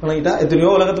 வணங்கிட்டா எத்தனையோ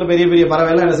உலகத்துல பெரிய பெரிய பறவை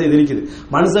எல்லாம் என்ன செய்து இருக்குது.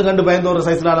 மனுஷன் கண்டு பயந்த ஒரு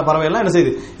சைஸ்லான பறவை எல்லாம் என்ன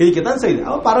செய்யுது, இருக்கத்தான் செய்யுது.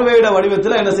 அவன் பறவையோட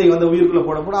வடிவத்தில் என்ன செய்யும், அந்த உயிருக்குள்ள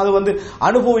போடப்படும், அது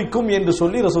அனுபவிக்கும் என்று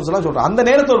சொல்லி ரசூல் ஸல்லல்லாஹு அலைஹி வஸல்லம் சொல்றாங்க. அந்த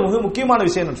நேரத்தில் ஒரு மிக முக்கியமான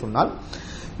விஷயம் என்ன சொன்னால்,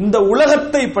 இந்த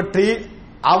உலகத்தை பற்றி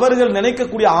அவர்கள்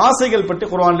நினைக்கக்கூடிய ஆசைகள் பற்றி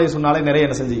குர்ஆனிலே சொன்னாலே நிறைய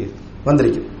என்ன செஞ்சு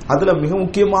வந்திருக்கு. அதுல மிக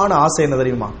முக்கியமான ஆசை என்ன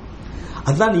தெரியுமா?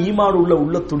 அதுதான் ஈமான் உள்ள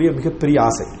உள்ளத்துடைய மிகப்பெரிய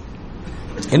ஆசை.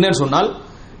 என்னன்னு சொன்னால்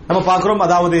நம்ம பார்க்கிறோம்,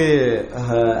 அதாவது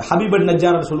ஹபீபன்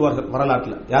நஜ்ஜார் சொல்லுவார்கள்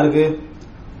வரலாற்றுல. யாருக்கு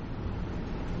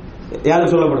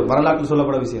சொல்லப்படும் வரலாற்றில்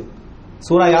சொல்லப்பட விஷயம்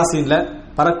சூரா யாசீன்ல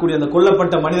பறக்கூடிய அந்த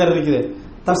கொல்லப்பட்ட மனிதர் இருக்குது,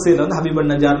 தஃசீர்ல வந்து ஹபீபன்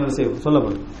நஜ்ஜார்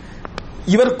சொல்லப்படும்.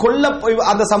 இவர்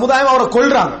அந்த சமுதாயம் அவரை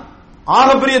கொல்றாங்க,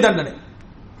 ஆகப்பெரிய தண்டனை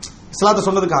இஸ்லாத்தை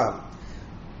சொன்னதுக்காக.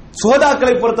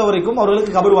 சுஹதாக்களை பொறுத்த வரைக்கும்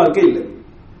அவர்களுக்கு கபர் வாழ்க்கை இல்லை.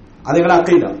 அதுகளை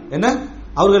அக்கைதா என்ன,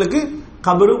 அவர்களுக்கு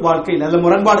கபரு வாழ்க்கை இல்லை. அதுல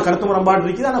முரண்பாடு, கருத்து முரண்பாடு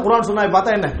இருக்குது. ஆனா குர்ஆன் சொன்னாய்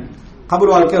பார்த்தா என்ன,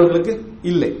 கபர் வாழ்க்கை அவர்களுக்கு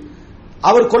இல்லை.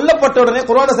 அவர் கொல்லப்பட்ட உடனே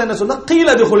குர்ஆன் என்ன சொன்னா,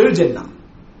 கீல் அதுகுலில் ஜன்னா,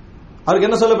 அவருக்கு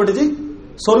என்ன சொல்லப்பட்டுச்சு,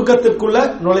 சொர்க்கத்திற்குள்ள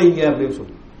நுழைங்க அப்படின்னு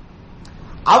சொல்லி.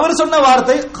 அவர் சொன்ன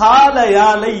வார்த்தை கால யா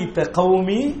லைத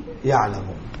கௌமி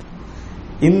யஅலமூன்,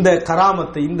 இந்த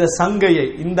கராமத்தை, இந்த சங்கையை,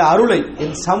 இந்த அருளை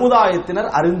என் சமுதாயத்தினர்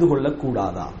அறிந்து கொள்ள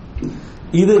கூடாதா?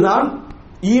 இதுதான்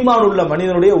ஈமான் உள்ள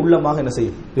மனிதனுடைய உள்ளமாக என்ன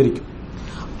செய்யும் இருக்கும்.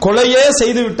 கொலையே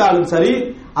செய்து விட்டாலும் சரி,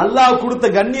 அல்லாஹ் கொடுத்த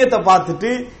கண்ணியத்தை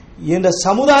பார்த்துட்டு இந்த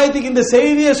சமுதாயத்துக்கு இந்த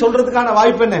செய்தியை சொல்றதுக்கான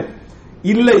வாய்ப்பு என்ன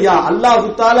இல்லையா? அல்லாஹ்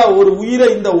தஆலா ஒரு உயிரை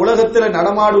இந்த உலகத்தில்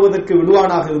நடமாடுவதற்கு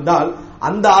விடுவானாக இருந்தால்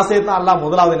அந்த ஆசையை தான் அல்லாஹ்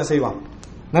முதலாவது என்ன செய்வான்,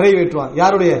 நிறைவேற்றுவான்.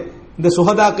 யாருடைய? இந்த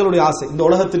சுஹதாக்களுடைய ஆசை. இந்த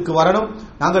உலகத்திற்கு வரணும்,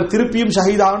 நாங்கள் திருப்பியும்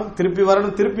ஷஹீதாகணும், திருப்பி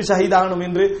வரணும், திருப்பி ஷஹீதாகணும்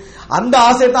என்று அந்த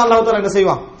ஆசையை தான் அல்லாஹ் தஆலா என்ன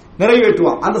செய்வான்,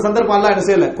 நிறைவேற்றுவான். அந்த சந்தர்ப்பம் அல்லாஹ் என்ன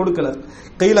செய்யல, கொடுக்கல.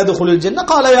 கையில் அதுகுலில் ஜன்னா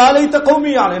கால யா லைத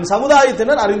கௌமி யஅலமூன், என்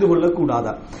சமுதாயத்தினர் அறிந்து கொள்ள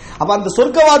கூடாதா? அப்ப அந்த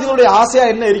சொர்க்கவாதிகளுடைய ஆசையா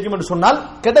என்ன இருக்கும் என்று சொன்னால்,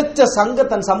 கிடைச்ச சங்க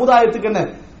தன் சமுதாயத்துக்கு என்ன.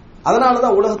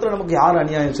 அதனாலதான் உலகத்துல நமக்கு யார்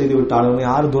அநியாயம் செய்து விட்டாலும்,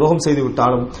 யார் துரோகம் செய்து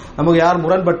விட்டாலும், நமக்கு யார்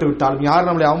முரண்பட்டு விட்டாலும், யார்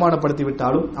நம்மளை அவமானப்படுத்தி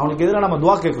விட்டாலும் அவனுக்கு எதிராக நம்ம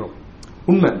துவா கேட்கிறோம்.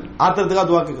 உண்மை, ஆத்திரத்துக்காக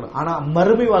துவா கேட்கிறோம். ஆனா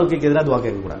மறுமை வாழ்க்கைக்கு எதிராக துவா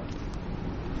கேட்க கூடாது.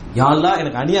 யா அல்லாஹ்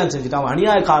எனக்கு அநியாயம் செஞ்சுட்டு அவன்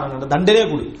அநியாயக்காரன் தண்டனையே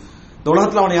கொடு, இந்த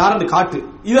உலகத்துல அவனை யாருன்னு காட்டு,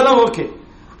 இதெல்லாம் ஓகே.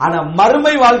 ஆனா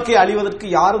மறுமை வாழ்க்கையை அழிவதற்கு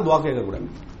யாரும் துவா கேட்க கூடாது.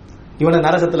 இவனை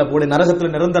நரகத்துல போடு, நரகத்துல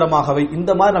நிரந்தரமாகவே,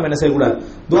 இந்த மாதிரி நம்ம என்ன செய்யக்கூடாது,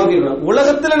 துவா கேட்கக்கூடாது.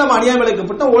 உலகத்துல நம்ம அநியாயம்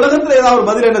இழைக்கப்பட்ட உலகத்துல ஏதாவது ஒரு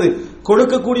பதில் என்னது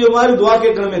கொடுக்கக்கூடிய மாதிரி துவா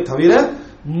கேட்கணுமே தவிர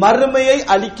மறுமையை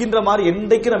அழிக்கின்ற மாதிரி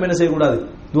என்றைக்கு நம்ம என்ன செய்யக்கூடாது,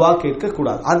 துவா கேட்க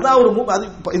கூடாது. அதுதான் ஒரு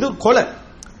இது கொலை.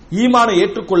 ஈமானை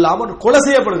ஏற்றுக்கொள்ளாமல் கொலை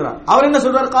செய்யப்படுகிறார். அவர் என்ன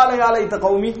சொல்றார், கால யா லைத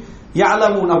கௌமி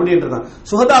யஅலமூன் அப்படின்றதான்.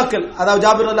 சுஹதாக்கள், அதாவது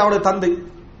ஜாபிர் ரலியல்லாஹு தந்தை,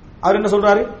 அவர் என்ன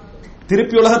சொல்றாரு,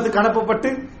 திருப்பி உலகத்துக்கு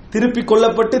அனுப்பப்பட்டு திருப்பி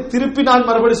கொல்லப்பட்டு திருப்பி நான்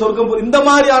மறுபடி சொர்க்கம், இந்த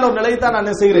மாதிரியான ஒரு நிலையை தான் நான்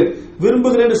என்ன செய்கிறேன்,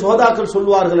 விரும்புகிறேன் சுஹதாக்கள்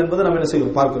சொல்வார்கள் என்பதை நம்ம என்ன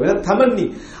செய்வோம் பார்க்கிறோம். தமன்னி,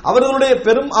 அவர்களுடைய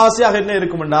பெரும் ஆசையாக என்ன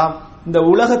இருக்கும்னா, இந்த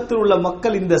உலகத்தில் உள்ள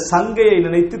மக்கள் இந்த சங்கையை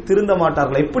நினைத்து திருந்த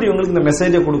மாட்டார்கள். எப்படி உங்களுக்கு இந்த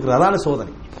மெசேஜை கொடுக்கிறது, அதான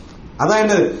சோதனை. அதான்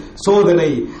என்ன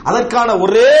சோதனை. அதற்கான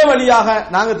ஒரே வழியாக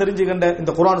நாங்க தெரிஞ்சுக்கின்ற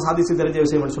இந்த குர்ஆன் ஹதீஸ் தெரிஞ்ச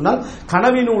விஷயம் சொன்னால்,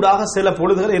 கனவினூடாக சில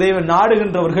பொழுதுகள் இறைவன்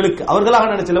நாடுகின்றவர்களுக்கு, அவர்களாக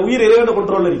நினைச்சல, உயிர் இறைவன்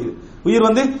கண்ட்ரோல்ல இருக்குது. உயிர்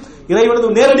வந்து இறைவனது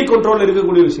நேரடி கண்ட்ரோல்ல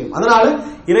இருக்கக்கூடிய விஷயம். அதனால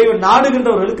இறைவன்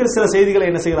நாடுகின்றவர்களுக்கு சில செய்திகளை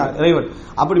என்ன செய்கிறார், இறைவன்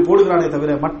அப்படி போடுகிறானே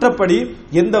தவிர மற்றபடி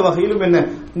எந்த வகையிலும் என்ன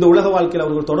இந்த உலக வாழ்க்கையில்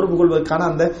அவர்கள் தொடர்பு கொள்வதற்கான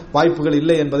அந்த வாய்ப்புகள்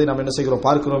இல்லை என்பதை நாம் என்ன செய்கிறோம்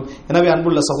பார்க்கிறோம். எனவே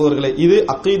அன்புள்ள சகோதரர்களே, இது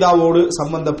அக்கீதாவோடு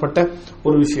சம்பந்தப்பட்ட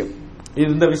ஒரு விஷயம்.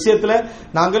 இந்த விஷயத்துல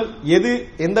நாங்கள்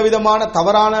எந்த விதமான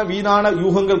தவறான வீணான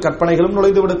யூகங்கள் கற்பனைகளும்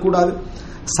நுழைந்து விடக்கூடாது,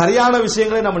 சரியான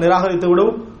விஷயங்களை நம்ம நிராகரித்து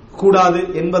விடவும் கூடாது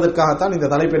என்பதற்காகத்தான் இந்த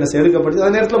தலைப்பு என்ன எடுக்கப்பட்டது.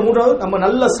 அதே நேரத்தில் மூன்றாவது, நம்ம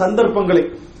நல்ல சந்தர்ப்பங்களை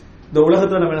இந்த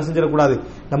உலகத்தில் நம்ம என்ன செஞ்சிடக்கூடாது,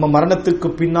 நம்ம மரணத்துக்கு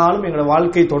பின்னாலும் எங்களோட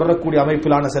வாழ்க்கை தொடரக்கூடிய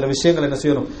அமைப்பிலான சில விஷயங்கள் என்ன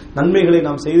செய்யணும், நன்மைகளை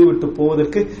நாம் செய்துவிட்டு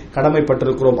போவதற்கு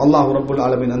கடமைப்பட்டிருக்கிறோம். அல்லாஹ் ரப்பல்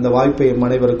ஆலமீன் அந்த வாய்ப்பை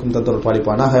அனைவருக்கும் தந்தருள்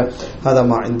பாலிப்பானாக. ஹதா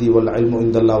மா இந்தி வல் இல்மு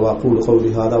இந்தல்லாஹ் வ அகூலு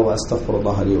கௌலி ஹதா வ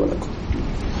அஸ்தக்ஃபிருல்லாஹ லி வ லக்கும்.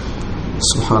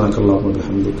 சுப்ஹானக்கல்லாஹு வ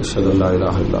பிஹம்திக அஷ்ஹது அல்லா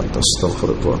இலாஹா இல்லா அன்த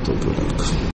அஸ்தக்ஃபிருக வ அத்தூபு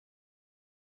இலைக்.